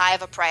not as high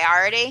of a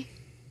priority,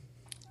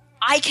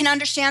 I can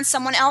understand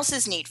someone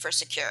else's need for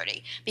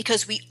security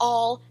because we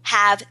all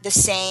have the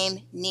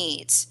same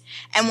needs.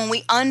 And when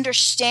we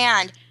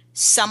understand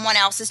someone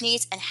else's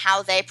needs and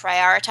how they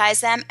prioritize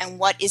them and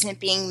what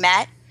isn't being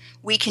met,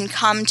 we can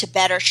come to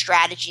better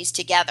strategies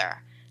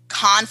together.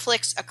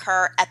 Conflicts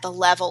occur at the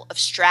level of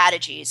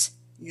strategies,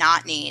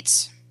 not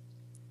needs.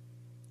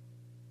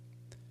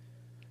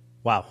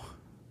 Wow.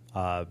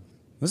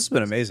 This has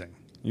been amazing.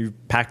 You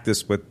packed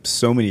this with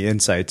so many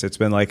insights. It's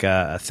been like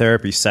a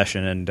therapy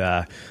session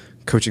and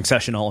coaching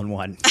session all in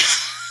one.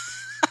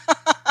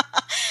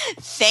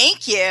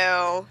 Thank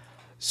you.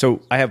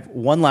 So I have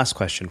one last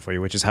question for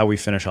you, which is how we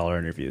finish all our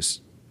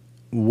interviews.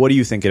 What do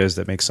you think it is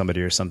that makes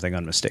somebody or something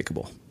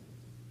unmistakable?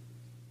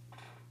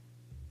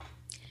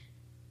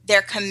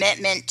 Their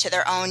commitment to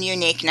their own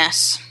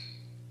uniqueness.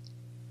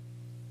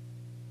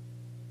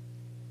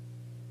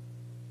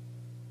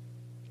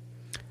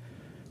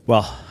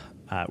 Well,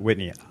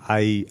 Whitney,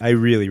 I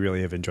really,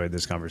 really have enjoyed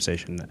this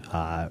conversation.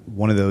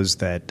 One of those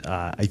that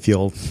I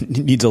feel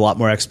needs a lot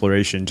more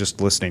exploration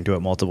just listening to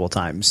it multiple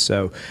times.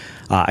 So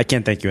I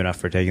can't thank you enough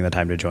for taking the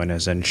time to join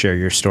us and share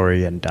your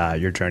story and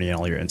your journey and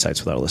all your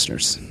insights with our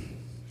listeners.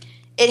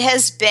 It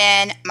has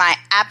been my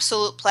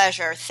absolute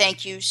pleasure.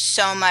 Thank you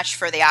so much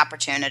for the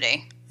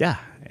opportunity. Yeah,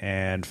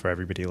 and for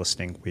everybody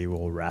listening, we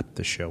will wrap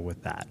the show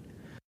with that.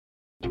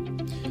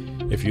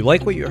 If you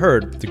like what you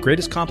heard, the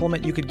greatest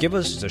compliment you could give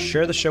us is to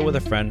share the show with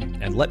a friend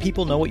and let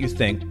people know what you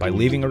think by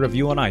leaving a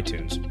review on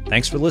iTunes.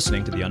 Thanks for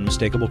listening to The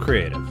Unmistakable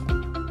Creative.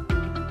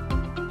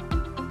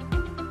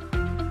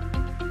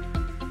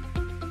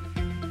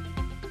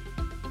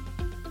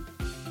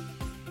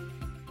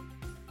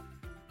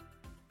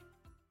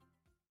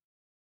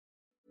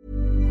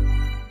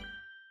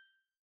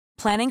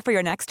 Planning for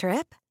your next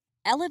trip?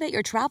 Elevate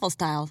your travel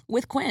style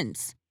with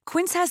Quince.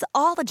 Quince has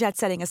all the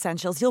jet-setting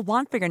essentials you'll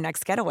want for your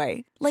next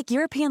getaway, like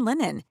European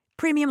linen,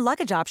 premium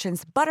luggage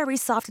options, buttery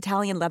soft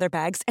Italian leather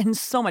bags, and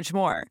so much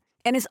more.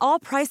 And is all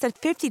priced at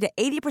 50 to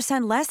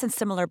 80% less than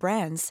similar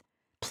brands.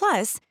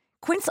 Plus,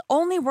 Quince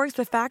only works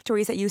with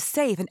factories that use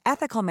safe and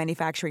ethical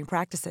manufacturing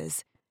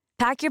practices.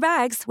 Pack your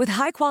bags with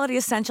high-quality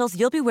essentials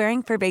you'll be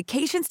wearing for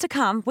vacations to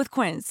come with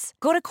Quince.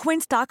 Go to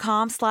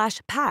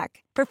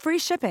quince.com/pack for free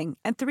shipping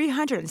and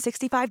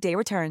 365-day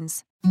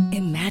returns.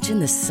 Imagine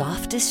the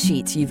softest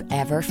sheets you've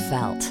ever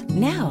felt.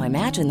 Now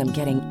imagine them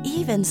getting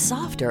even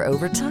softer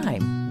over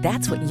time.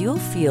 That's what you'll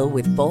feel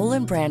with Boll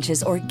 &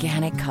 Branch's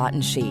organic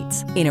cotton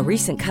sheets. In a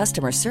recent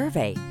customer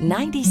survey,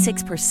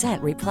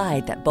 96%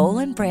 replied that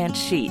Boll & Branch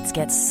sheets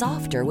get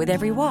softer with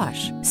every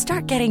wash.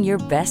 Start getting your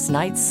best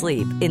night's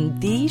sleep in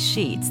these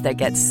sheets that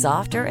get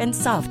softer and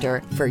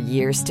softer for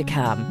years to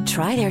come.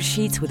 Try their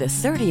sheets with a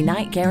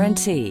 30-night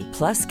guarantee.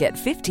 Plus, get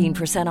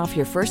 15% off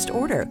your first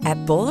order at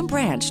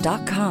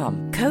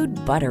bollandbranch.com. Code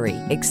BUTTERY.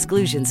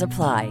 Exclusions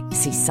apply.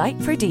 See site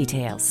for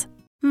details.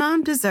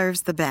 Mom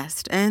deserves the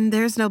best, and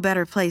there's no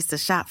better place to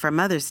shop for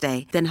Mother's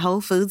Day than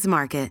Whole Foods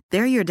Market.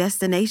 They're your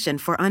destination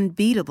for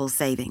unbeatable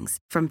savings,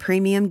 from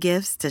premium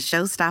gifts to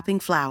show-stopping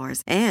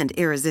flowers and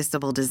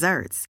irresistible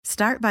desserts.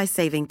 Start by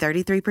saving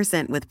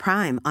 33% with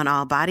Prime on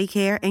all body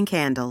care and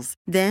candles.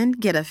 Then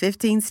get a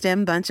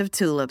 15-stem bunch of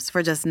tulips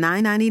for just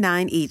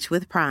 $9.99 each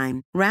with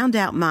Prime. Round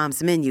out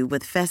Mom's menu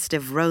with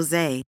festive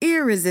rosé,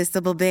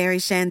 irresistible berry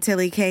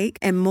chantilly cake,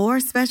 and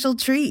more special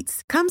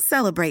treats. Come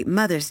celebrate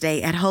Mother's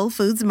Day at Whole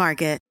Foods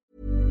Market.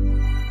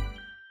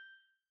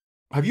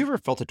 Have you ever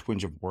felt a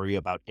twinge of worry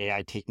about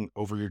AI taking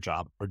over your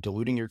job or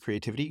diluting your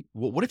creativity?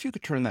 Well, what if you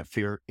could turn that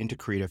fear into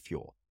creative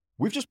fuel?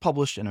 We've just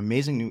published an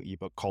amazing new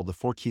ebook called The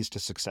 4 Keys to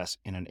Success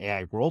in an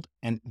AI World,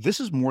 and this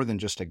is more than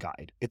just a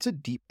guide. It's a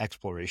deep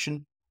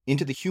exploration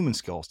into the human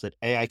skills that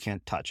AI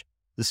can't touch,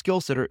 the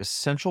skills that are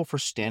essential for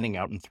standing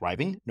out and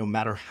thriving, no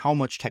matter how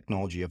much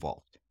technology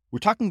evolves. We're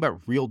talking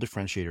about real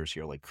differentiators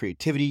here, like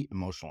creativity,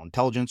 emotional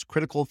intelligence,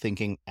 critical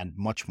thinking, and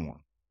much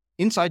more.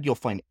 Inside, you'll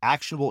find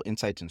actionable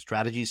insights and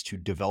strategies to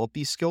develop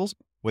these skills,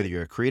 whether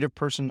you're a creative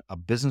person, a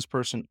business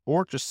person,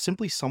 or just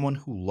simply someone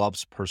who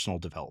loves personal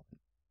development.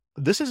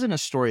 This isn't a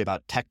story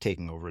about tech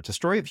taking over. It's a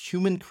story of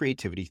human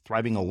creativity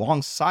thriving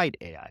alongside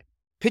AI.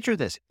 Picture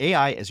this,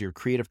 AI as your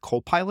creative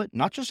co-pilot,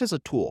 not just as a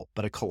tool,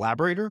 but a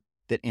collaborator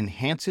that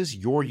enhances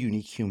your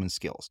unique human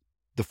skills.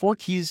 The 4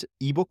 Keys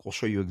ebook will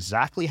show you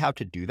exactly how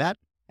to do that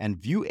and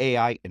view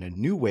AI in a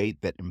new way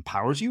that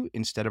empowers you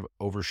instead of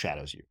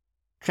overshadows you.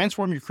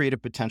 Transform your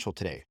creative potential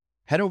today.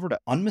 Head over to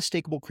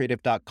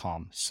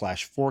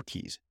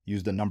unmistakablecreative.com/4keys.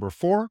 Use the number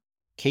 4,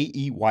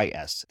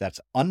 KEYS. That's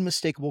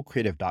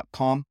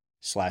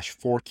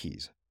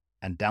unmistakablecreative.com/4keys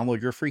and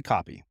download your free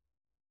copy.